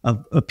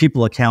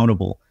people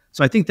accountable.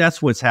 So I think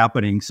that's what's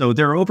happening. So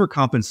they're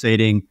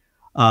overcompensating.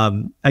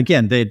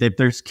 Again,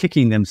 they're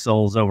kicking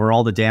themselves over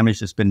all the damage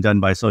that's been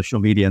done by social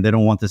media, and they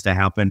don't want this to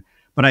happen.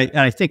 But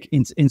I think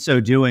in so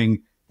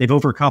doing, they've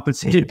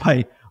overcompensated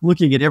by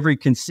looking at every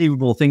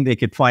conceivable thing they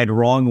could find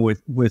wrong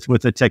with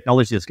the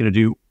technology that's going to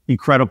do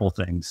incredible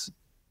things.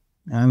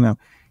 I don't know.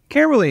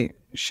 Camberley,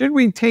 should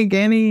we take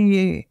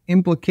any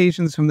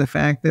implications from the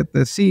fact that the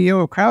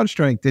CEO of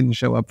CrowdStrike didn't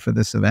show up for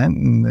this event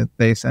and that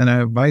they sent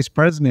a vice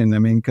president? I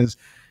mean, because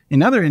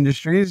in other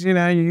industries, you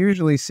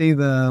usually see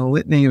the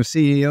litany of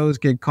CEOs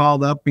get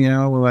called up,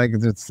 like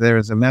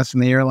there's a mess in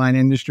the airline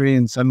industry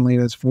and suddenly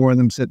there's 4 of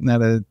them sitting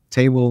at a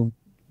table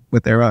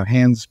with their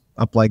hands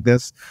up like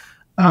this.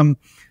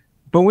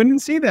 But we didn't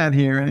see that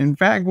here. And in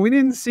fact, we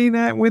didn't see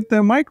that with the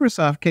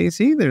Microsoft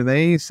case either.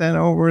 They sent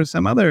over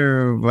some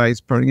other they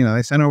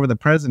sent over the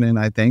president,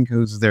 I think,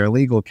 who's their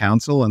legal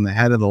counsel and the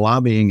head of the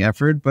lobbying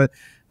effort. But,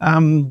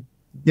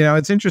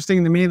 it's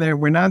interesting to me that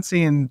we're not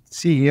seeing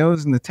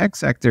CEOs in the tech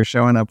sector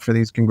showing up for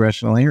these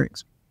congressional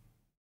hearings.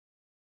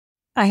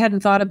 I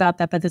hadn't thought about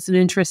that, but that's an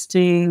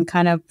interesting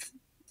kind of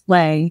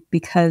play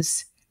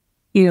because,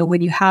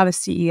 when you have a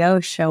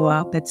CEO show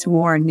up, it's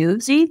more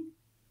newsy,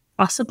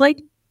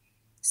 possibly.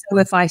 So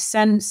if I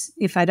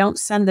don't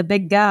send the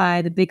big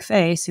guy, the big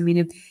face, I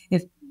mean,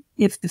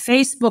 if the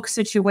Facebook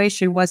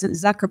situation wasn't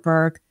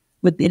Zuckerberg,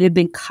 it had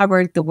been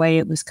covered the way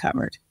it was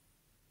covered.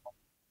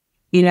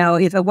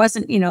 If it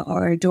wasn't,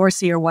 or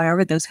Dorsey or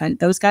whatever,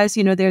 those guys,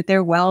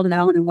 they're well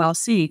known and well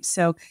seen.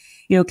 So,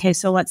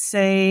 so let's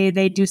say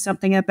they do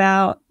something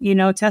about,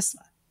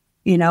 Tesla.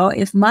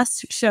 If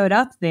Musk showed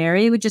up there,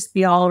 he would just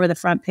be all over the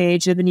front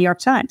page of the New York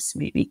Times,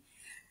 maybe.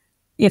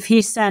 If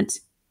he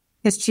sent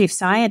his chief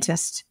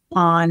scientist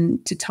on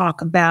to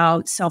talk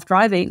about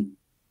self-driving,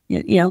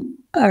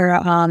 or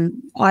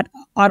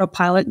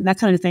autopilot and that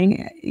kind of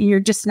thing,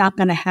 you're just not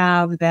going to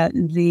have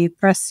the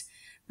press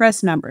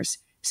numbers.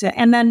 So,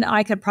 and then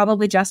I could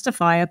probably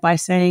justify it by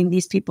saying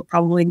these people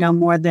probably know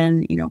more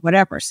than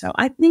whatever. So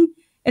I think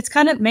it's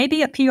kind of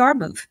maybe a PR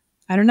move.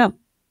 I don't know.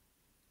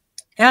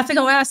 You have to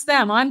go ask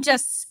them. I'm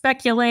just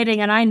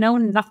speculating, and I know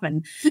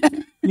nothing.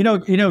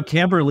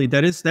 Camberley,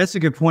 that's a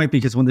good point,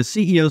 because when the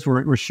CEOs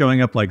were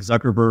showing up, like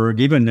Zuckerberg,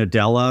 even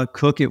Nadella,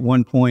 Cook at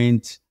one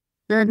point,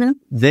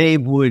 they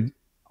would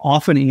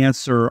often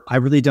answer, "I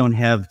really don't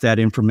have that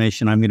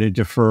information. I'm going to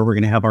defer. We're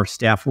going to have our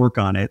staff work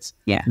on it."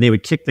 Yeah, and they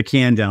would kick the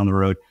can down the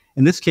road.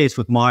 In this case,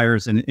 with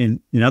Myers and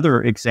in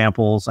other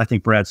examples, I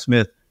think Brad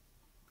Smith,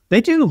 they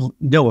do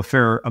know a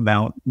fair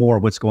amount more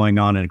of what's going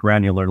on at a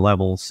granular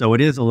level. So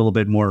it is a little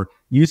bit more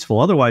useful.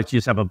 Otherwise, you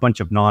just have a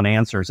bunch of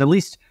non-answers. At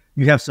least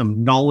you have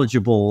some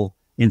knowledgeable,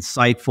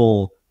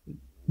 insightful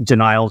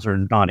denials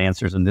or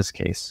non-answers in this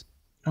case.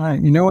 All right.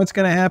 You know what's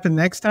going to happen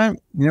next time?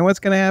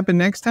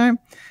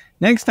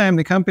 Next time,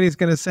 the company's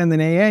going to send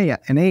an AI.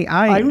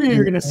 I knew you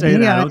were going to say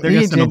that. They're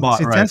going to send a bot,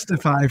 to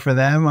testify for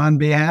them on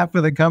behalf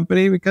of the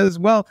company because,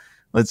 well,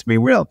 let's be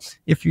real.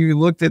 If you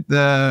looked at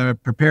the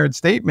prepared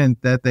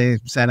statement that they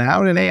sent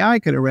out, an AI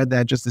could have read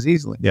that just as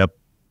easily. Yep.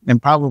 And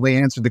probably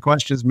answered the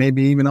questions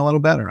maybe even a little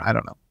better. I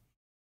don't know.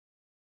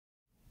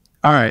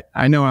 All right.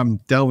 I know I'm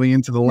delving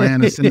into the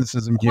land of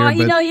cynicism here.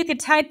 Well, you could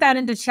type that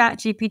into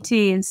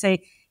ChatGPT and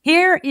say,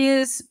 here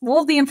is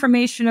all the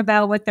information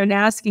about what they're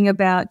asking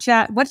about.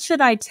 Chat, what should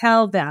I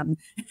tell them?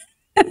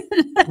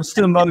 What's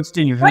the most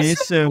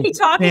invasive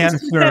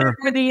answer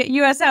for the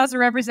U.S. House of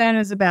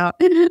Representatives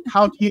about?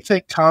 How do you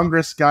think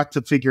Congress got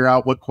to figure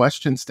out what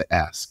questions to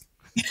ask?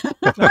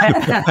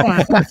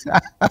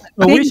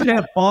 Well, we should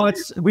have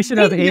bots. We should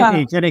have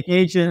agentic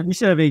agent. We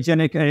should have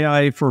agentic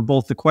AI for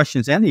both the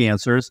questions and the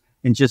answers,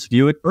 and just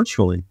view it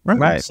virtually.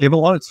 Right. Save a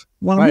lot of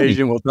My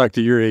agent will talk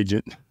to your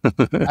agent.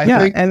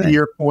 I think to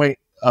your point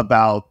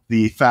about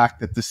the fact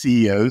that the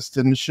CEOs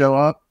didn't show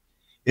up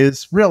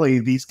is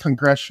really these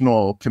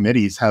congressional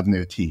committees have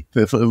no teeth.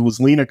 If it was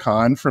Lena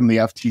Khan from the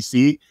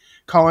FTC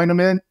calling them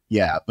in,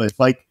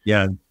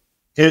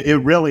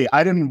 it really,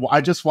 I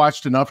just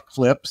watched enough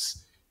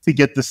clips to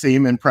get the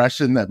same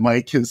impression that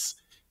Mike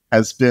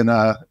has been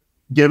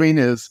giving.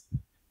 Is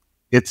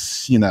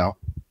it's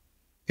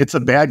a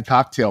bad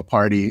cocktail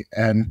party,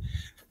 and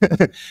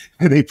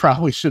they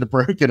probably should have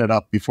broken it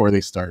up before they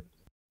start.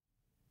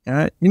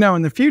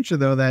 In the future,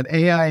 though, that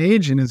AI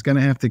agent is going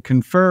to have to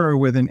confer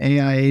with an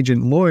AI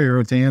agent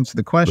lawyer to answer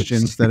the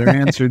questions that are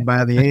answered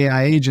by the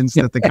AI agents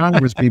that the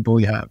Congress people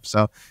have.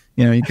 So,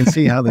 you can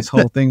see how this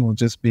whole thing will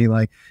just be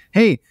like,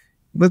 hey,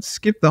 let's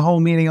skip the whole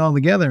meeting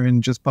altogether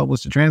and just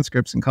publish the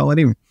transcripts and call it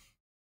even.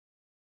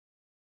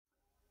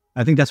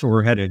 I think that's where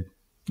we're headed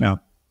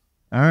now.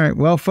 All right.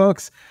 Well,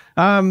 folks,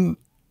 I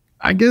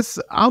guess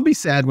I'll be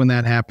sad when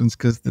that happens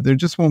because there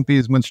just won't be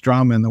as much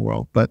drama in the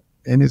world, but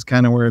it is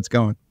kind of where it's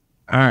going.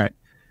 All right.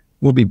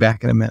 We'll be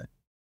back in a minute.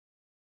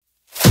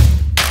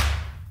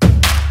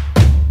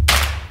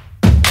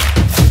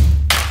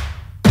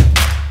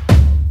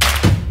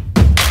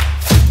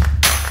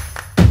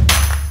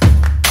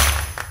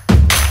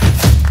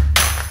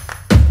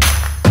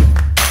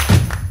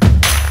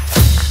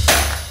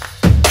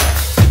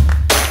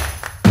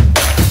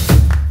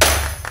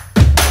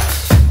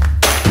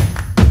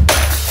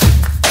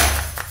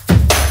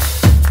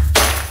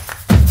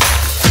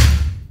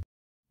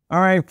 All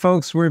right,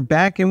 folks, we're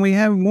back and we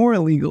have more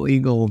illegal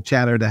eagle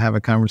chatter to have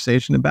a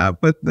conversation about.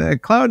 But the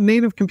Cloud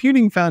Native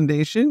Computing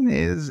Foundation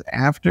is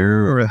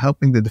after, or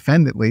helping to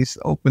defend at least,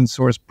 open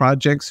source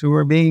projects who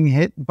are being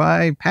hit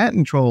by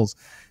patent trolls.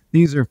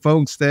 These are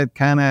folks that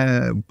kind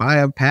of buy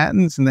up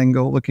patents and then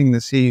go looking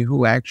to see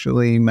who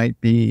actually might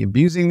be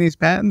abusing these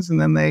patents. And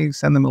then they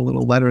send them a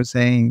little letter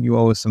saying, you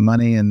owe us some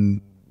money.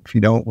 And if you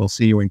don't, we'll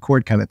see you in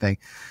court kind of thing.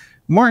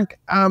 Mark,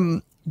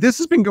 this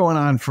has been going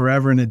on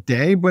forever and a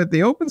day, but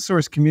the open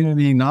source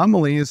community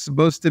normally is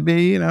supposed to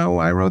be,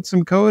 I wrote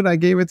some code, I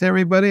gave it to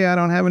everybody. I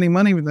don't have any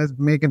money that's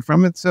making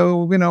from it.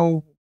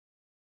 So,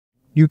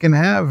 you can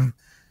have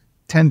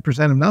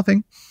 10% of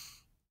nothing.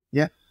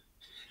 Yeah.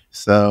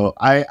 So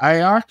I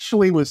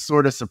actually was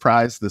sort of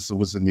surprised this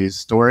was a news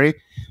story.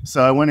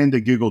 So I went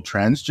into Google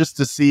Trends just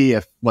to see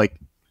if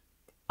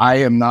I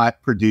am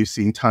not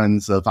producing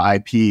tons of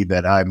IP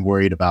that I'm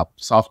worried about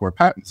software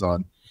patents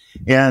on.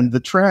 And the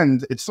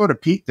trend, it sort of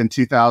peaked in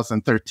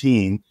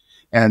 2013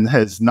 and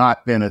has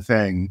not been a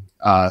thing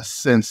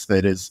since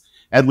that has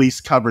at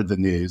least covered the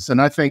news.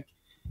 And I think,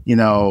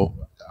 the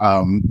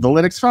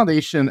Linux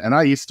Foundation, and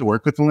I used to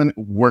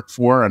work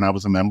for, and I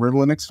was a member of the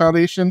Linux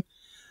Foundation.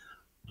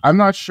 I'm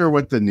not sure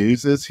what the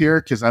news is here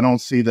because I don't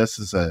see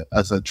this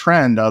as a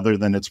trend other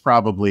than it's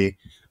probably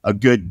a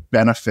good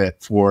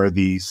benefit for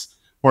these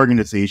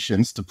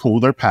organizations to pool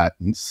their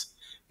patents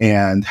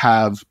and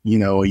have,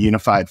 a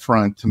unified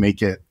front to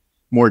make it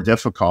more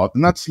difficult.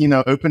 And that's,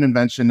 Open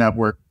Invention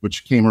Network,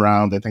 which came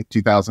around, I think,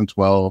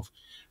 2012,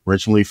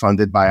 originally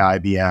funded by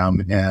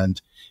IBM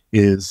and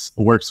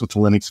works with the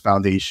Linux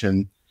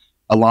Foundation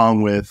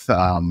along with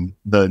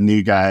the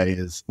new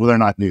guys. Well, they're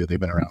not new. They've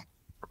been around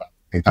for about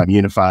a time.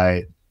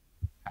 Unified.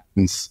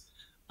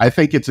 I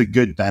think it's a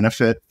good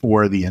benefit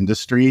for the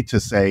industry to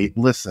say,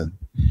 listen,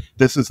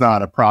 this is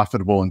not a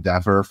profitable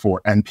endeavor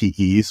for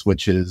NPEs,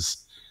 which is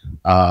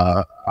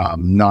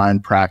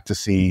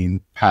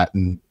non-practicing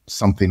patent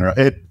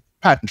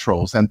patent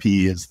trolls.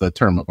 NPE is the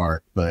term of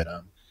art, but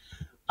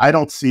I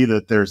don't see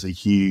that there's a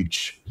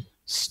huge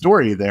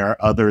story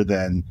there other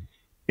than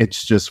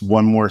it's just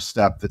one more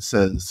step that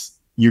says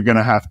you're going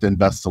to have to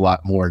invest a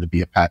lot more to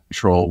be a patent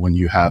troll when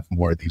you have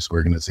more of these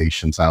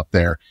organizations out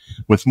there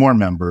with more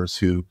members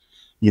who,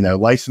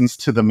 license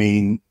to the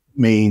main,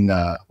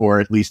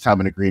 or at least have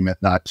an agreement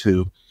not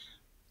to,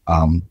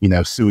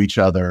 sue each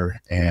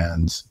other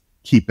and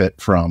keep it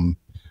from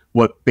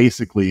what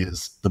basically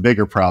is the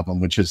bigger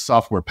problem, which is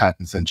software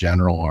patents in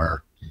general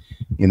are,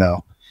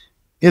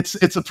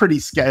 it's a pretty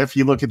if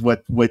you look at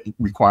what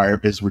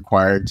is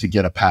required to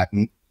get a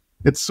patent.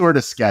 It's sort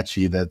of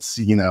sketchy. That's,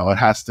 it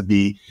has to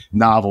be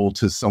novel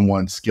to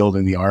someone skilled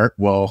in the art.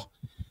 Well,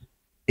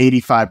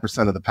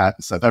 85% of the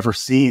patents I've ever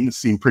seen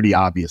seem pretty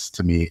obvious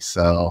to me.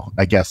 So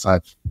I guess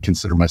I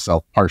consider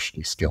myself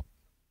partially skilled.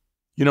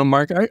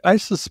 Mark, I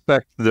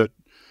suspect that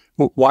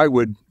why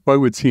would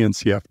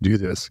CNCF do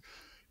this?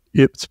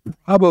 It's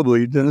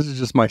probably, and this is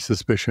just my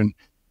suspicion,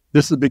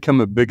 this has become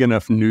a big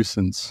enough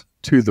nuisance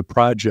to the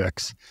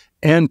projects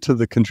and to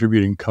the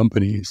contributing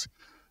companies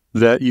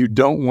that you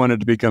don't want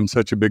it to become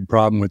such a big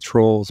problem with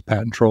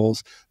patent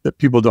trolls, that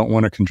people don't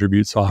want to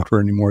contribute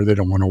software anymore. They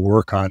don't want to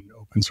work on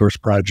open source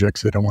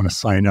projects. They don't want to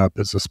sign up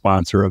as a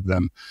sponsor of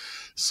them.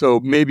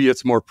 So maybe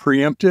it's more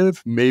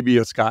preemptive. Maybe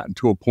it's gotten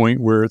to a point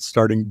where it's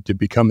starting to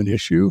become an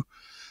issue.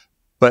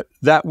 But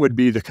that would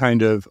be the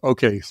kind of,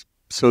 okay,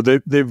 so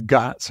they've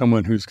got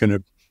someone who's going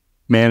to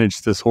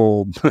manage this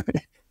whole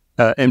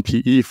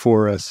NPE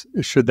for us,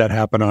 should that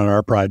happen on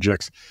our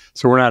projects.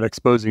 So we're not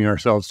exposing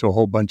ourselves to a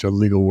whole bunch of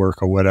legal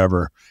work or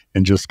whatever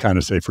and just kind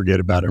of say, forget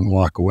about it and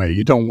walk away.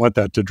 You don't want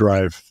that to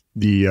drive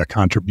the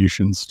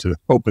contributions to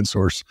open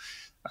source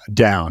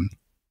down.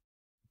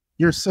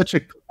 You're such a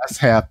glass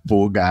half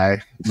full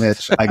guy,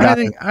 Mitch. I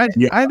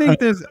think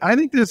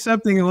there's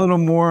something a little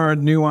more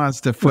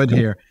nuanced afoot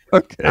here.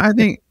 Okay. I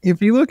think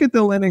if you look at the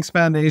Linux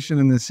Foundation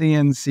and the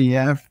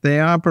CNCF, they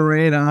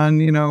operate on,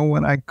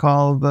 what I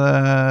call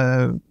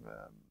the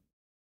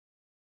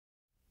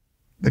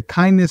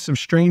kindness of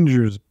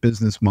strangers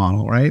business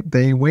model, right?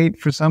 They wait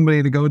for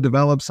somebody to go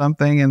develop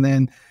something and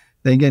then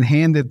they get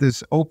handed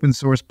this open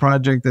source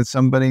project that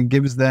somebody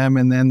gives them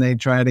and then they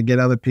try to get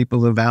other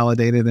people to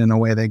validate it and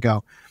away they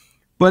go.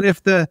 But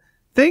if the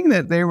thing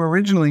that they were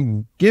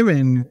originally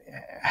given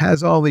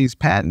has all these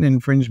patent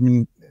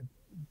infringement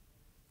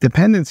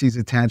dependencies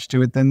attached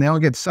to it, then they'll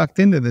get sucked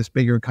into this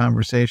bigger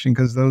conversation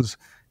because those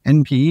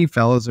NPE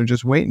fellows are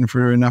just waiting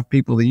for enough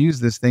people to use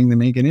this thing to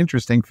make it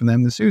interesting for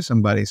them to sue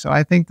somebody. So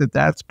I think that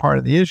that's part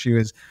of the issue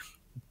is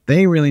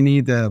they really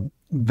need to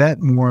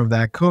vet more of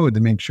that code to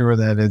make sure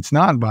that it's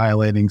not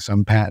violating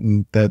some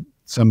patent that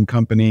some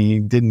company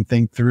didn't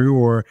think through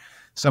or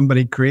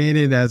somebody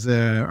created as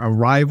a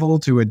rival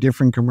to a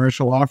different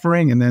commercial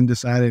offering and then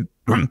decided,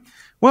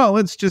 well,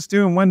 let's just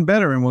do one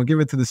better and we'll give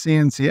it to the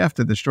CNCF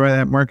to destroy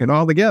that market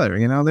altogether.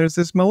 There's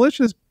this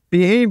malicious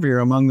behavior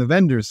among the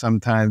vendors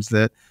sometimes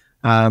that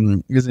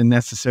isn't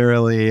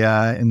necessarily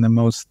in the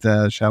most,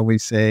 shall we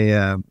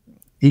say,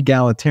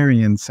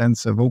 egalitarian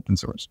sense of open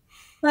source.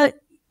 But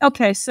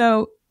okay,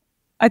 so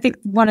I think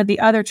one of the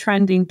other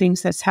trending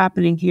things that's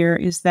happening here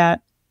is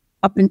that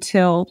up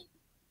until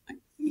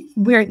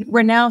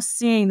we're now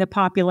seeing the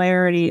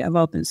popularity of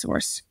open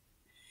source,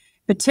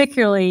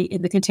 particularly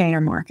in the container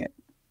market.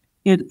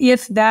 And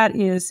if that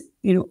is,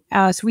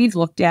 as we've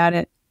looked at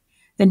it,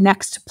 the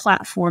next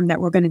platform that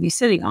we're going to be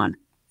sitting on.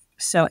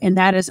 So, and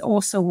that is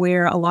also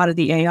where a lot of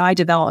the AI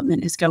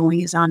development is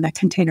going, is on that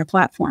container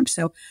platform.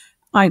 So,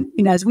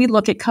 as we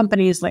look at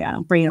companies like,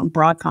 I'll bring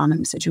Broadcom in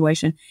the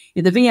situation,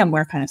 the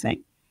VMware kind of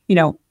thing,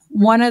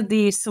 one of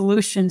the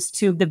solutions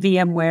to the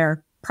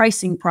VMware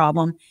pricing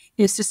problem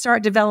is to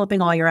start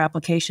developing all your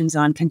applications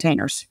on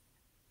containers.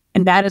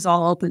 And that is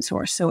all open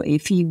source. So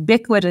if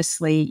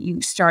ubiquitously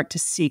you start to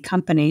see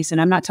companies,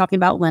 and I'm not talking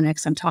about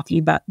Linux, I'm talking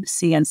about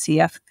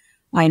CNCF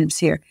items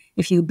here.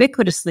 If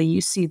ubiquitously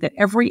you see that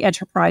every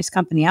enterprise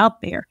company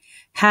out there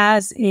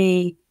has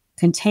a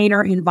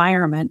container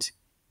environment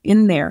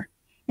in there,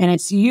 and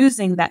it's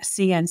using that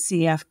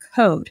CNCF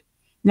code,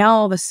 now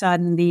all of a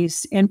sudden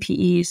these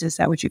NPEs, is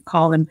that what you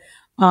call them,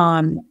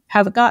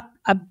 have got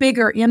a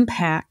bigger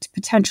impact,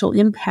 potential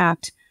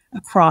impact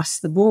across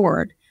the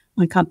board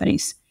on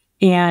companies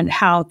and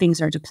how things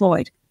are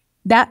deployed.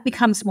 That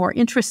becomes more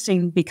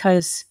interesting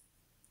because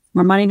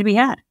more money to be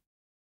had.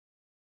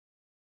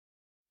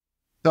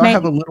 So I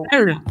have a little. I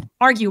don't know.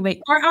 Argue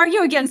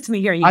against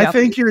me here. I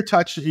think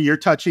you're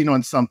touching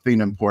on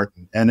something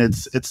important, and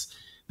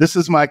this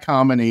is my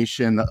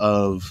combination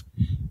of,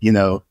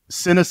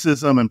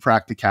 cynicism and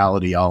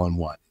practicality all in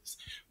one.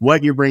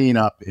 What you're bringing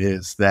up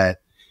is that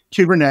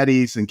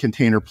Kubernetes and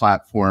container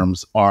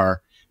platforms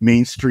are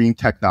mainstream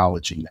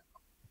technology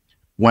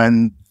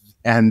now.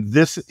 And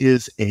this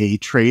is a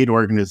trade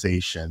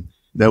organization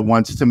that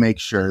wants to make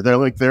sure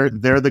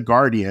they're the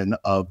guardian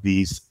of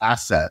these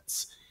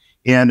assets.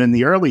 And in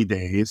the early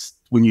days,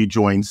 when you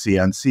joined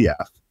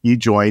CNCF, you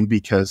joined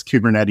because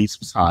Kubernetes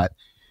was hot.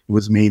 It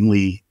was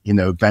mainly,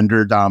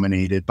 vendor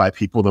dominated by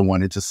people that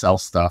wanted to sell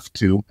stuff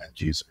to end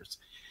users.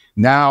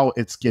 Now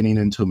it's getting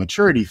into a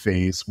maturity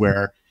phase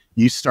where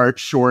you start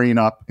shoring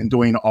up and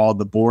doing all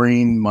the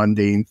boring,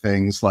 mundane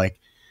things like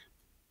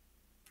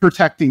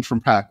protecting from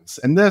patents.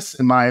 And this,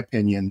 in my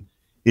opinion,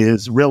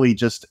 is really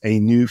just a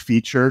new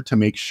feature to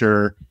make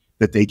sure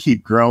that they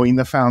keep growing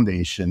the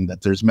foundation,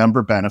 that there's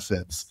member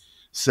benefits,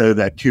 so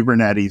that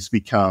Kubernetes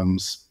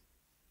becomes,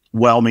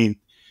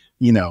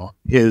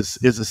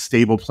 is a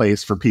stable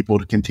place for people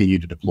to continue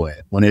to deploy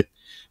it.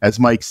 As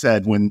Mike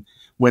said, when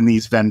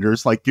these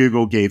vendors like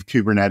Google gave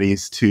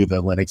Kubernetes to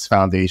the Linux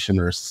Foundation,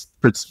 or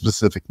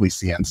specifically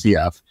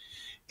CNCF,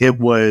 it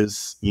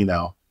was,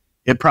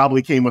 it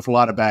probably came with a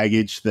lot of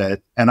baggage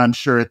and I'm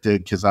sure it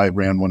did because I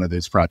ran one of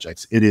those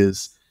projects.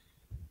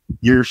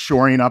 You're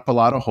shoring up a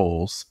lot of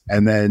holes,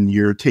 and then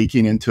you're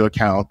taking into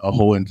account a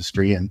whole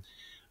industry. And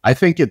I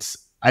think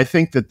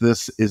that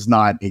this is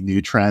not a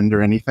new trend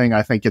or anything.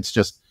 I think it's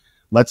just,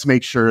 let's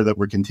make sure that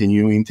we're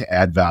continuing to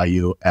add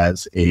value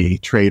as a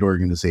trade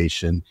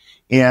organization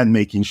and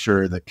making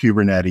sure that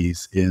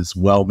Kubernetes is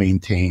well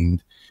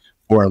maintained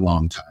for a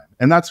long time.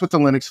 And that's what the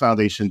Linux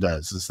Foundation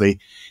does, is they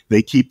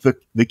keep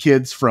the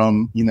kids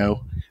from,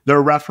 they're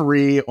a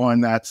referee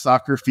on that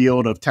soccer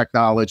field of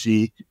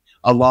technology,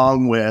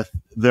 along with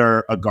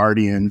they're a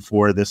guardian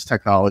for this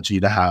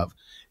technology to have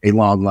a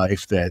long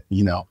life that,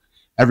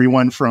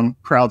 everyone from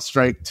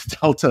CrowdStrike to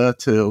Delta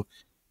to,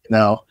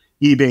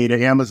 eBay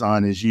to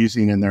Amazon is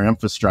using in their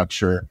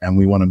infrastructure. And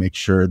we want to make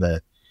sure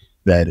that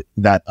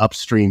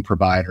upstream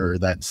provider,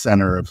 that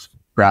center of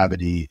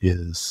gravity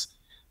is,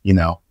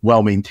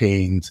 well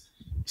maintained.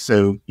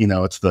 So,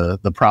 it's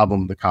the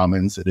problem of the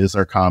commons. It is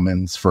our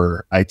commons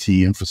for IT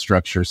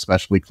infrastructure,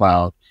 especially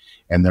cloud.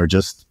 And they're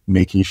just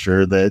making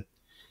sure that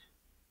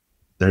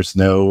there's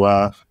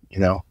no,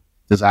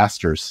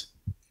 disasters.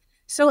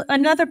 So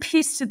another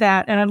piece to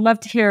that, and I'd love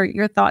to hear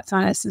your thoughts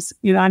on this, is,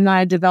 I'm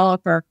not a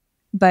developer,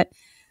 but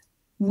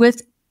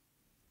with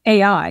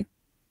AI,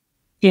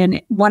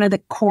 in one of the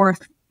core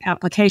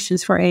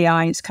applications for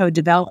AI is code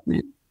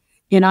development.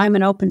 And I'm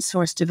an open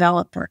source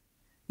developer.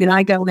 And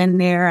I go in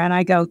there and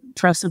I go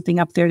throw something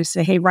up there to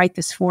say, hey, write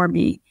this for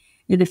me.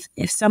 And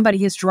if somebody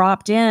has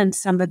dropped in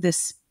some of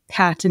this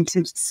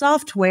patented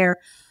software,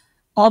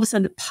 all of a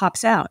sudden it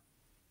pops out.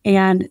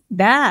 And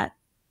that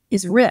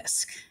is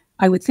risk,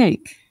 I would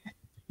think.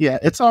 Yeah,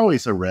 it's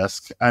always a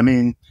risk. I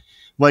mean,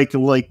 like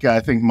I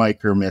think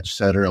Mike or Mitch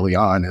said early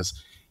on, is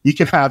you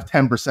can have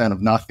 10%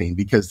 of nothing,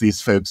 because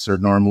these folks are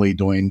normally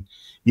doing,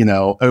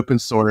 open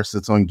source.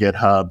 It's on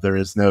GitHub. There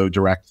is no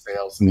direct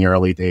sales in the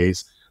early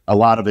days. A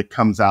lot of it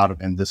comes out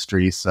of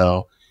industry.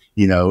 So,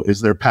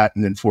 is there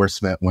patent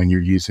enforcement when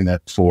you're using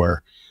it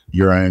for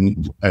your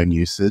own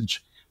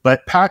usage?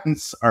 But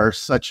patents are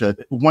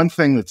one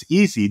thing that's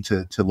easy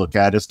to look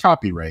at is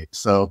copyright.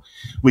 So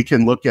we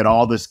can look at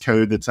all this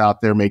code that's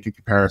out there, make a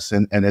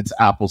comparison, and it's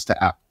apples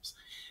to apples.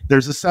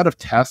 There's a set of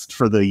tests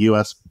for the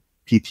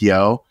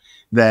USPTO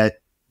that,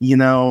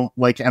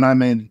 and I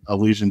made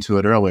allusion to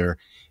it earlier,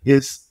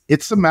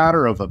 it's a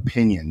matter of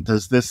opinion.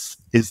 Is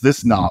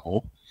this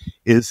novel?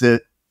 Is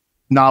it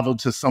novel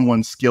to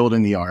someone skilled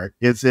in the art?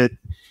 Is it,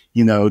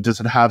 does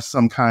it have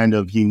some kind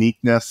of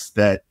uniqueness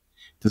that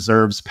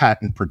deserves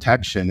patent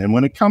protection? And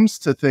when it comes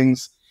to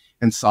things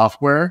in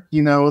software,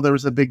 there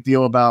was a big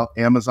deal about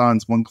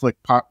Amazon's one-click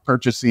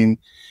purchasing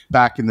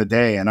back in the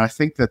day. And I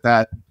think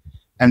that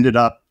ended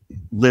up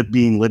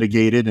being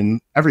litigated,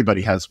 and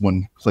everybody has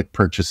one-click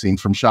purchasing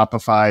from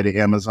Shopify to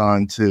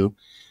Amazon to,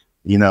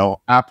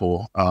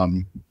 Apple.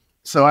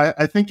 So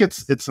I think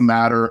it's a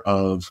matter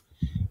of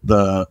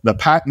the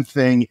patent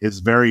thing is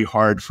very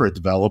hard for a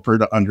developer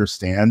to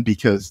understand,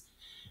 because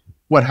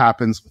what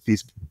happens with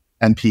these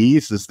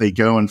NPs is they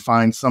go and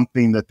find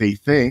something that they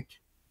think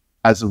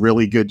has a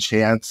really good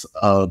chance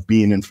of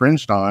being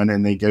infringed on,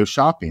 and they go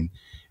shopping.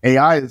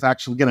 AI is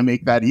actually going to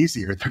make that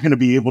easier. They're going to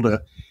be able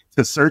to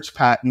search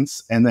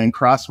patents and then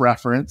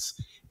cross-reference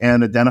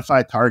and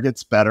identify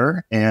targets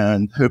better.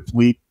 And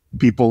hopefully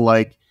people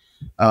like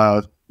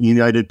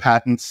United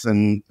Patents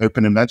and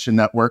Open Invention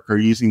Network are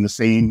using the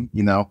same,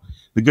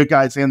 the good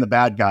guys and the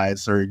bad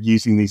guys are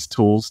using these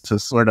tools to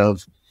sort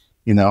of,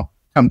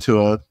 come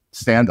to a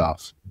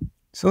standoff.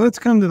 So let's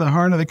come to the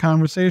heart of the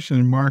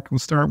conversation. Mark, we'll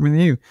start with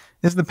you.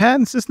 Is the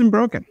patent system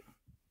broken?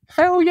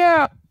 Hell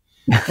yeah.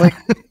 Like,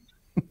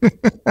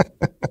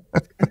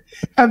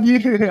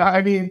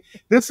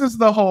 this is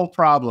the whole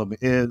problem,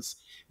 is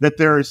that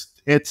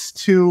it's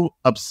too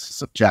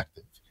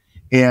subjective.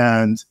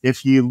 And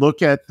if you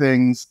look at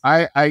things,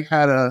 I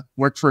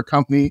worked for a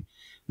company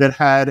that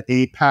had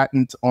a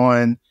patent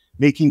on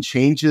making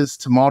changes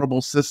to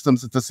multiple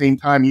systems at the same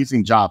time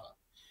using Java.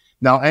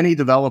 Now, any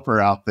developer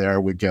out there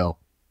would go,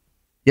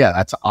 yeah,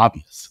 that's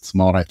obvious. It's a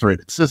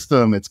multi-threaded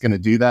system. It's going to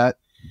do that.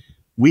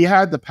 We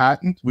had the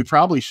patent. We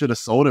probably should have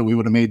sold it. We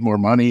would have made more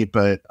money,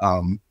 but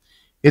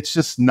it's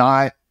just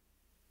not.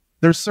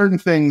 There's certain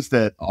things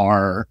that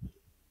are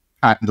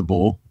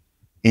patentable,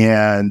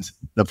 and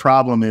the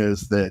problem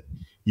is that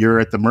you're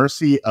at the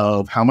mercy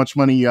of how much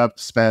money you have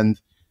to spend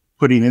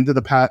putting into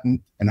the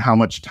patent, and how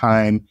much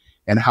time,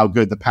 and how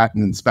good the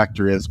patent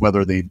inspector is,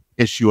 whether they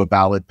issue a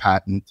valid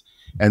patent,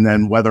 and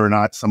then whether or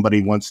not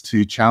somebody wants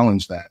to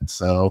challenge that.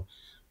 So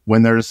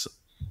when there's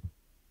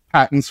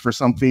patents for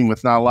something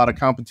with not a lot of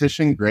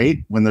competition,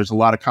 great. When there's a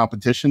lot of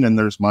competition and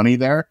there's money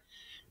there,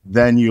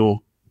 then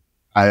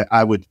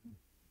I would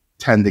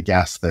tend to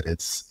guess that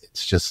it's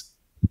just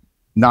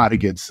not a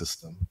good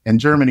system. And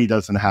Germany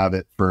doesn't have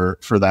it for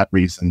that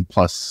reason,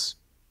 plus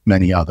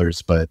many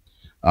others. But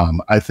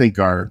I think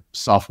our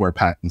software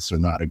patents are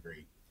not a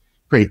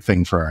great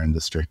thing for our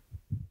industry.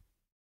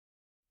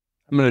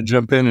 I'm going to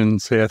jump in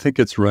and say I think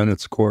it's run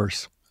its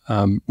course.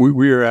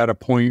 We are at a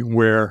point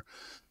where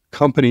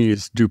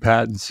companies do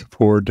patents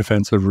for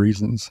defensive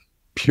reasons,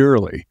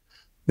 purely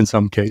in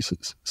some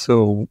cases.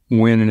 So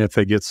when and if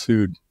they get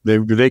sued,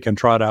 they can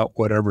trot out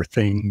whatever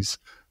things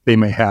they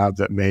may have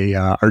that may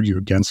argue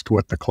against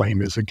what the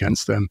claim is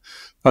against them.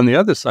 On the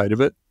other side of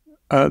it,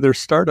 there's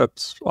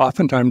startups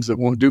oftentimes that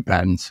won't do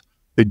patents.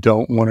 They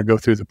don't want to go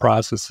through the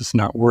process. It's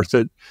not worth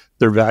it.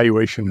 Their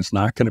valuation is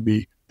not going to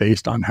be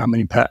based on how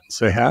many patents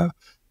they have.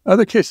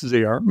 Other cases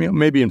they are,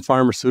 maybe in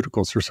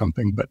pharmaceuticals or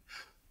something, but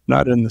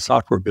not in the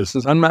software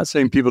business. I'm not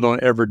saying people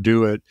don't ever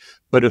do it,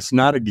 but it's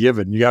not a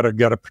given. You got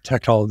to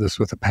protect all of this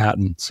with a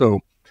patent.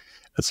 So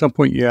at some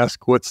point you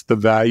ask, what's the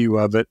value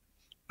of it,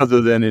 other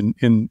than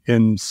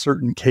in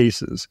certain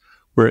cases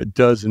where it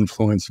does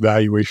influence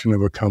valuation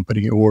of a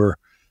company, or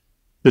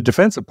the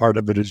defensive part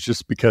of it is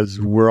just because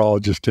we're all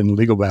just in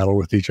legal battle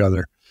with each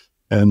other,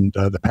 and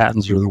the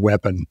patents are the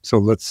weapon. So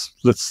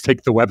let's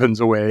take the weapons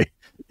away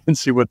and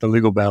see what the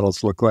legal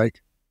battles look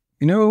like.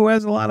 You know who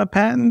has a lot of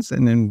patents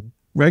and then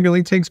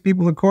regularly takes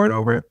people to court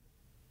over it?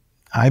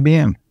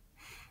 IBM.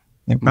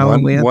 They're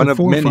probably at the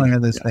forefront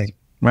of this thing,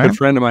 right? A good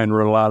friend of mine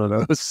wrote a lot of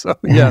those. So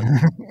yeah.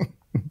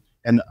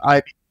 And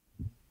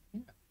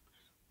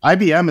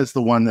IBM is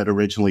the one that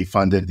originally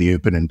funded the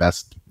Open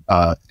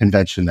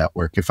Invention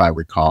Network, if I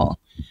recall.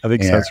 I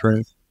think that's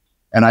right.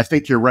 And I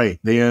think you're right.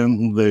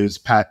 Those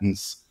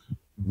patents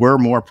were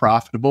more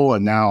profitable,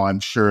 and now I'm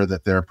sure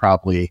that they're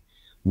probably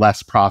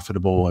less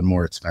profitable and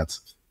more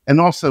expensive. And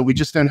also, we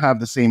just don't have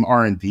the same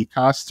R&D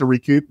costs to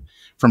recoup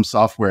from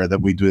software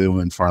that we do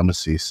in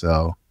pharmacy.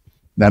 So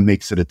that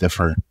makes it a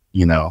different,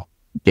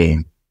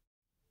 game.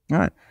 All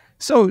right.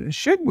 So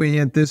should we,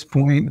 at this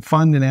point,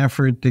 fund an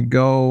effort to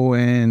go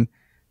and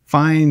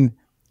find,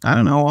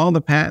 all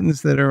the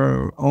patents that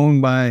are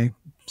owned by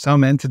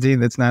some entity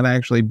that's not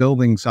actually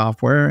building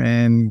software,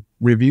 and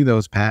review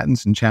those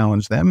patents and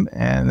challenge them?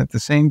 And at the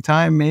same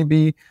time,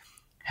 maybe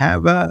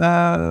have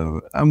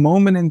a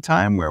moment in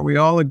time where we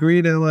all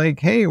agree to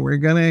hey, we're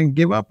going to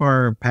give up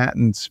our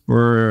patents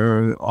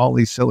for all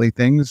these silly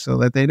things so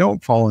that they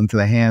don't fall into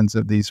the hands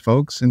of these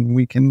folks. And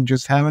we can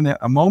just have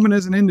a moment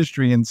as an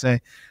industry and say,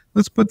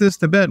 let's put this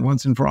to bed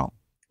once and for all.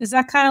 Is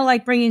that kind of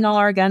like bringing all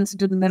our guns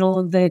into the middle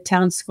of the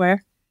town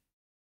square?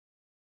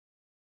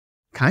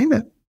 Kind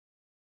of.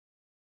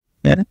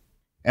 Yeah.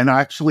 And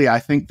actually, I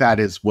think that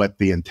is what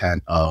the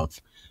intent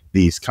of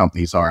these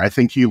companies are. I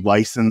think you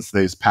license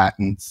those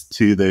patents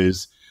to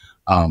those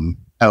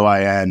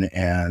OIN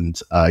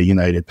and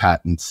United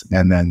Patents,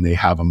 and then they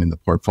have them in the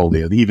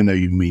portfolio, even though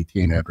you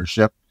maintain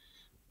ownership,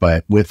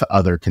 but with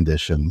other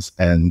conditions.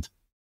 And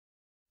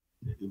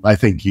I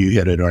think you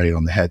hit it right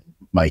on the head,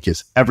 Mike,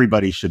 is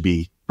everybody should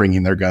be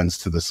bringing their guns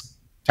to this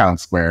town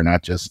square,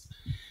 not just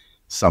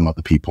some of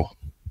the people.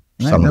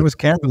 That was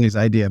Camberley's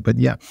idea, but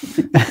yeah.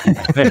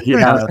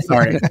 Yeah,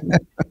 sorry.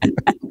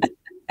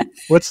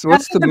 What's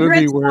the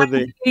movie where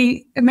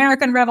the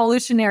American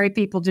revolutionary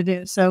people to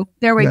do? So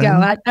there we go.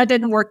 That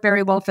didn't work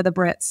very well for the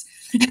Brits.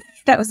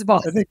 That was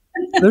both. I think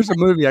there's a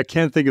movie, I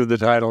can't think of the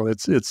title.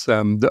 It's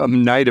the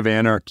Night of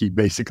Anarchy.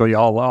 Basically,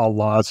 all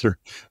laws are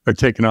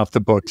taken off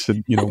the books,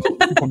 and people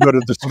go to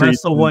the street. Well,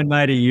 that's the one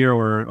night a year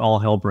where all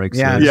hell breaks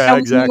loose. Yeah,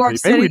 exactly.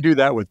 Maybe we do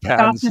that with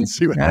patents and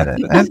see what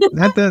happens.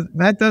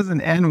 That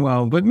doesn't end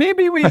well, but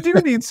maybe we do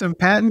need some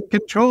patent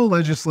control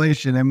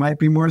legislation. It might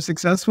be more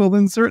successful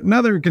than certain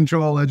other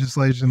control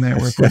legislation that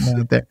we're putting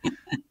out there.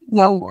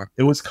 Well,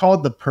 it was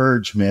called the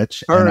Purge,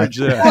 Mitch. Purge,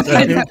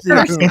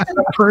 it's an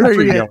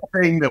appropriate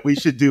thing that we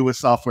should do with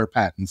software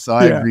patents. So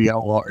I agree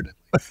wholeheartedly.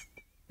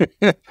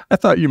 I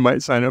thought you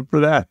might sign up for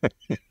that.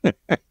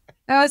 That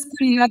was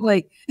pretty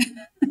ugly.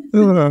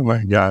 Oh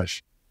my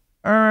gosh.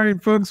 All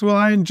right, folks. Well,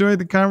 I enjoyed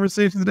the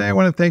conversation today. I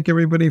want to thank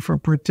everybody for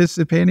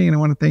participating, and I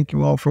want to thank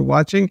you all for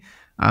watching.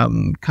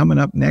 Coming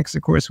up next,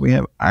 of course, we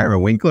have Ira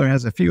Winkler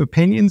has a few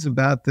opinions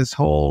about this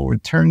whole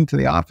return to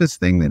the office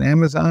thing that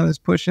Amazon is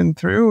pushing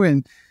through,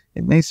 and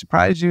it may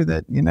surprise you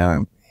that,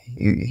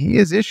 he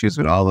has issues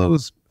with all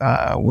those,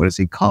 what does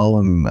he call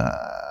them,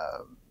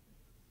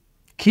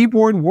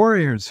 keyboard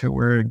warriors who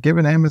were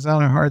giving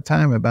Amazon a hard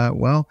time about,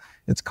 well,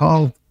 it's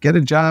called get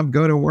a job,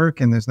 go to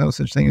work, and there's no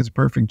such thing as a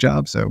perfect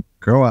job, so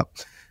grow up.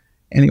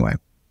 Anyway,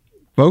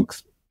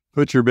 folks.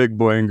 Put your big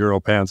boy and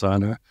girl pants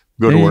on.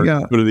 Go to work,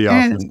 go to the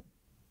office. And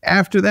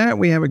after that,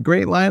 we have a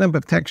great lineup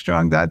of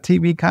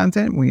Techstrong.tv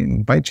content. We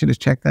invite you to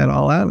check that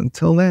all out.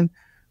 Until then,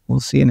 we'll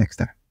see you next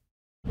time.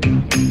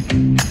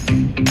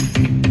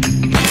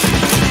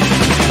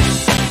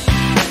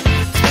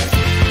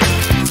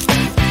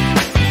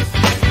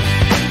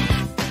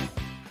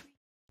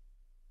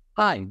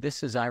 Hi,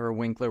 this is Ira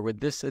Winkler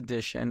with this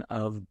edition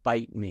of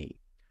Bite Me.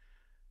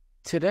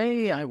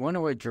 Today, I want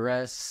to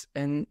address,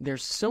 and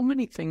there's so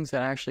many things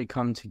that actually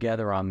come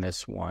together on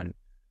this one.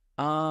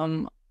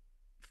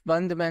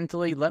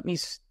 Fundamentally,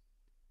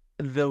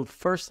 the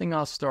first thing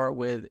I'll start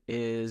with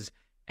is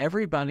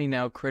everybody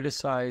now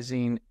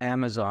criticizing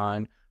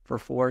Amazon for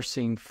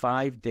forcing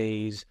 5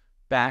 days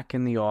back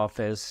in the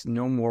office,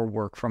 no more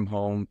work from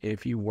home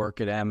if you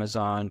work at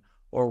Amazon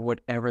or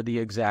whatever the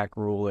exact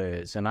rule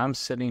is. And I'm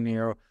sitting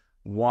here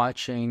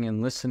watching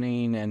and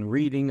listening and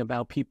reading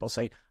about people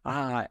say,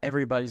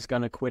 everybody's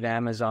going to quit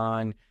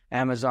Amazon.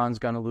 Amazon's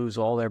going to lose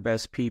all their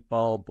best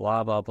people,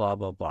 blah, blah, blah,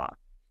 blah, blah.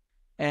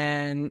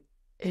 And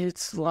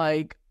it's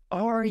like,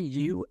 are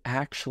you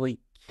actually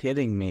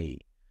kidding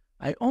me?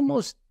 I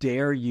almost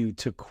dare you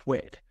to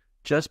quit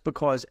just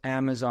because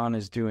Amazon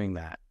is doing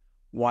that.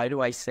 Why do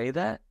I say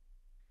that?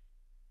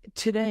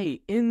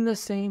 Today, in the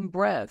same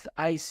breath,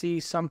 I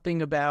see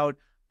something about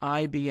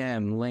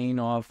IBM laying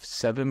off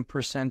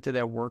 7% of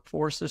their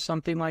workforce or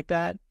something like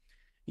that.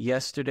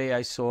 Yesterday,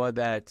 I saw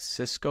that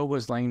Cisco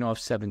was laying off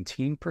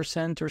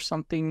 17% or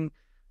something,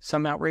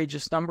 some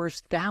outrageous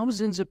numbers.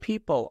 Thousands of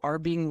people are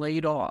being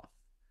laid off.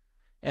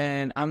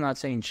 And I'm not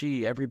saying,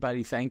 gee,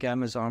 everybody thank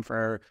Amazon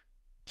for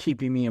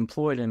keeping me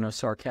employed in a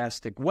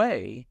sarcastic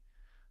way.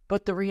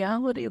 But the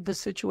reality of the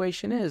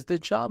situation is the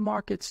job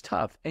market's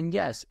tough. And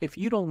yes, if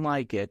you don't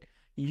like it,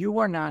 you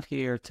are not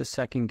here to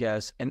second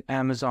guess an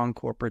Amazon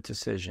corporate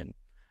decision.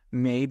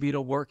 Maybe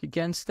it'll work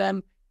against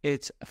them.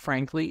 It's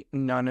frankly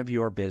none of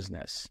your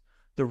business.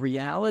 The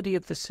reality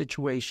of the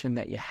situation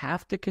that you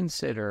have to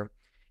consider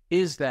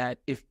is that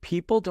if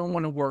people don't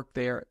want to work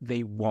there,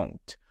 they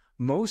won't.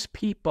 Most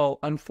people,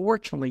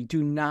 unfortunately,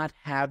 do not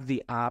have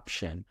the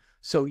option.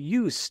 So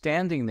you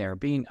standing there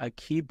being a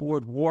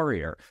keyboard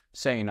warrior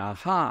saying,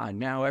 aha,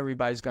 now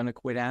everybody's going to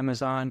quit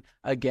Amazon.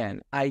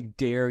 Again, I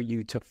dare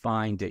you to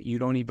find it. You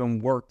don't even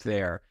work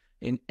there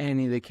in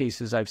any of the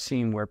cases I've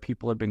seen where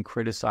people have been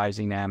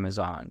criticizing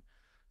Amazon.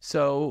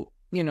 So,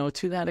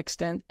 to that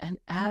extent, and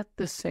at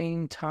the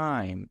same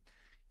time,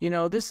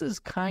 this is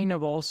kind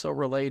of also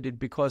related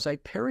because I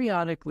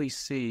periodically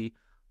see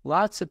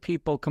lots of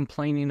people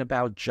complaining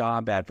about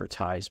job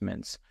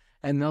advertisements.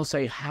 And they'll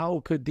say,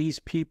 how could these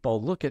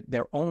people look at,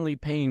 they're only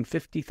paying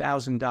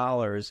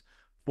 $50,000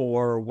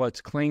 for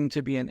what's claimed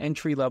to be an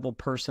entry-level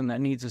person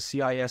that needs a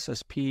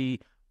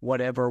CISSP,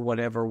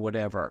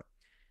 whatever.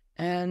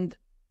 And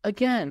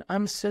again,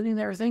 I'm sitting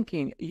there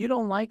thinking, you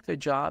don't like the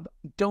job,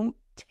 don't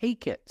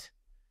take it.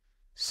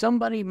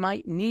 Somebody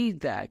might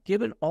need that.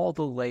 Given all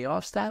the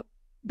layoffs,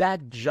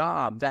 that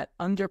job, that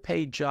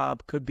underpaid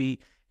job could be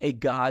a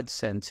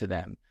godsend to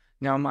them.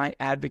 Now, am I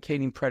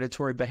advocating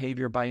predatory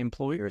behavior by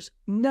employers?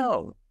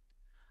 No.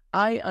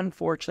 I,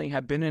 unfortunately,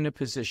 have been in a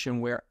position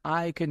where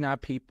I could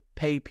not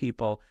pay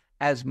people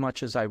as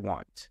much as I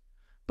want.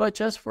 But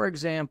just for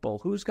example,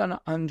 who's going to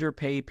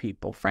underpay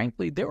people?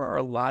 Frankly, there are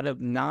a lot of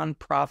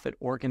nonprofit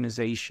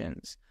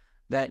organizations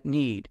that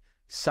need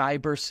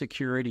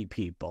cybersecurity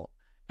people.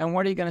 And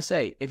what are you going to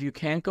say? If you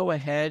can't go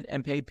ahead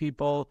and pay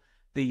people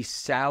the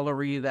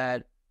salary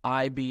that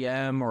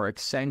IBM or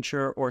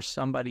Accenture or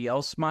somebody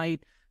else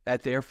might,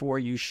 that therefore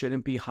you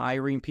shouldn't be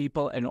hiring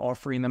people and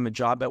offering them a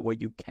job at what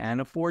you can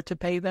afford to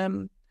pay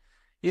them?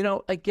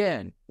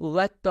 Again,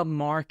 let the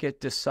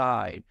market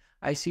decide.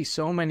 I see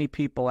so many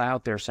people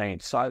out there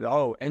saying,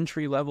 oh,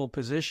 entry-level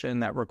position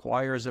that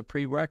requires a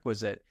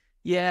prerequisite.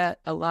 Yeah,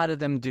 a lot of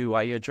them do.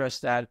 I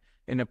addressed that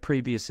in a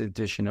previous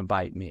edition of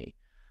Bite Me.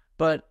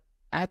 But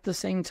at the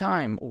same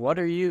time,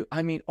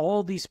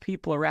 all these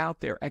people are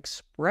out there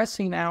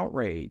expressing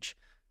outrage,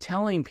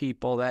 telling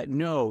people that,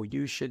 no,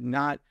 you should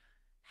not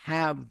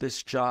have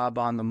this job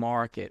on the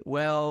market.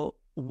 Well,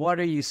 what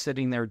are you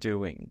sitting there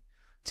doing?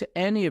 To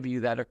any of you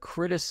that are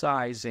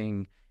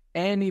criticizing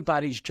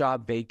anybody's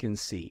job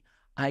vacancy,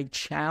 I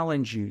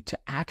challenge you to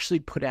actually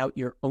put out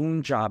your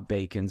own job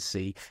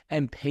vacancy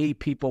and pay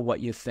people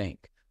what you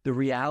think. The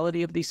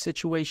reality of these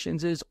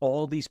situations is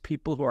all these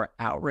people who are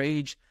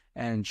outraged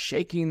and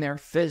shaking their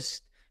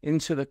fist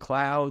into the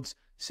clouds,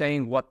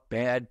 saying what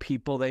bad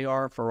people they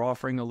are for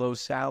offering a low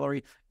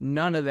salary,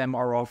 none of them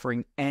are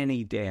offering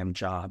any damn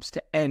jobs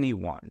to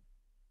anyone.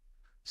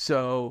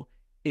 So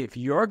if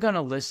you're going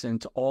to listen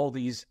to all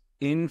these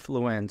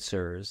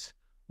influencers,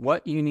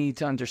 what you need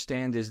to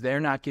understand is they're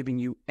not giving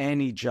you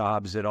any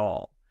jobs at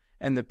all.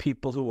 And the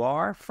people who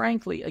are,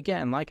 frankly,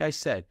 again, like I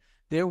said,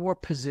 there were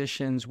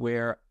positions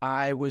where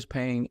I was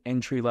paying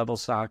entry-level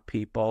SOC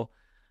people.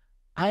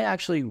 I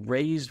actually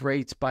raised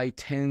rates by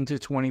 10 to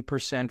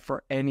 20%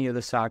 for any of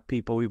the SOC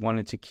people we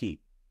wanted to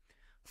keep.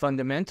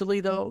 Fundamentally,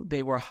 though,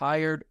 they were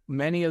hired.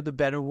 Many of the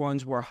better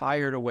ones were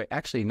hired away.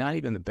 Actually, not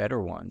even the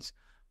better ones,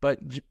 but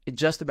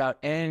just about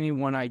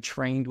anyone I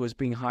trained was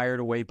being hired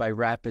away by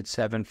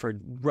Rapid7 for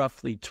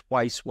roughly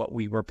twice what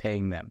we were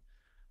paying them.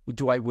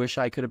 Do I wish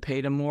I could have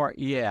paid them more?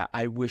 Yeah,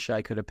 I wish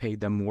I could have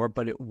paid them more,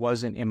 but it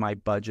wasn't in my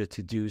budget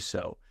to do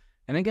so.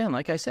 And again,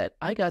 like I said,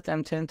 I got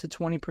them 10 to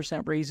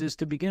 20% raises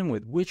to begin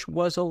with, which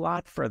was a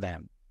lot for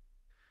them.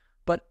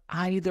 But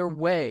either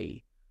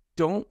way,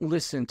 don't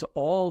listen to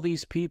all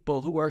these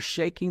people who are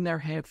shaking their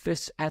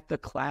fists at the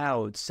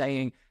clouds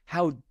saying,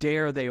 how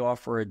dare they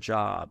offer a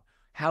job?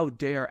 How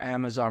dare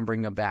Amazon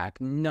bring them back?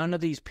 None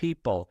of these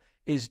people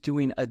is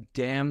doing a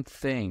damn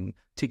thing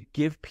to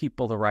give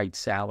people the right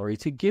salary,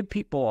 to give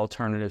people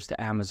alternatives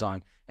to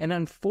Amazon. And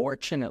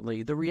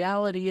unfortunately, the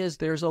reality is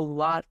there's a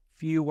lot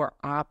fewer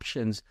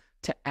options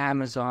to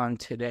Amazon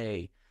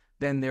today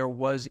than there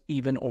was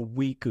even a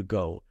week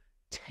ago.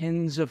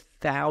 Tens of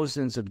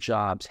thousands of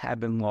jobs have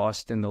been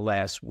lost in the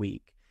last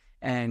week.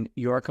 And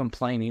you're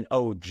complaining,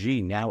 oh,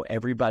 gee, now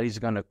everybody's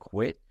going to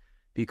quit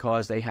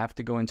because they have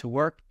to go into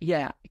work.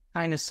 Yeah, it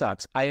kind of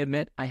sucks. I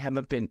admit I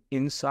haven't been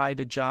inside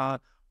a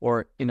job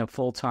or in a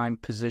full-time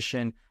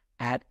position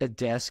at a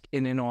desk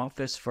in an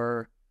office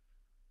for,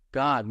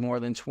 God, more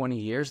than 20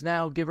 years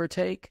now, give or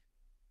take.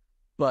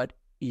 But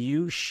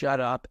you shut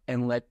up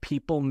and let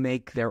people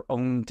make their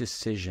own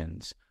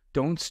decisions.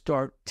 Don't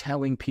start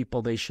telling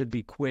people they should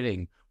be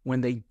quitting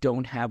when they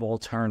don't have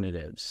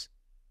alternatives.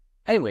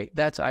 Anyway,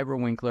 that's Ira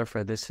Winkler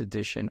for this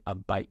edition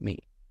of Bite Me.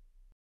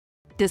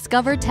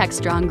 Discover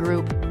Techstrong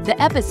Group, the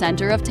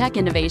epicenter of tech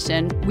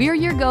innovation. We're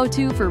your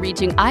go-to for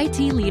reaching IT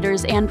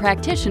leaders and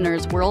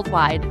practitioners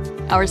worldwide.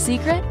 Our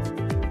secret?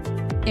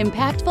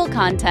 Impactful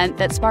content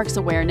that sparks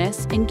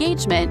awareness,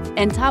 engagement,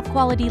 and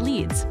top-quality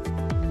leads.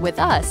 With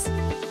us,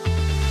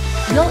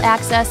 you'll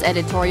access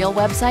editorial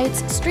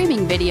websites,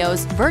 streaming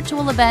videos,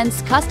 virtual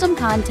events, custom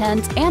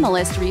content,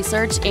 analyst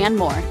research, and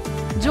more.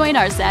 Join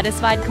our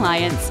satisfied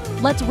clients.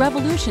 Let's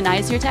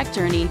revolutionize your tech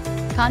journey.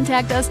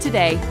 Contact us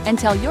today and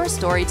tell your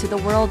story to the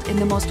world in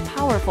the most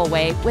powerful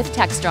way with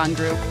Techstrong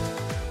Group.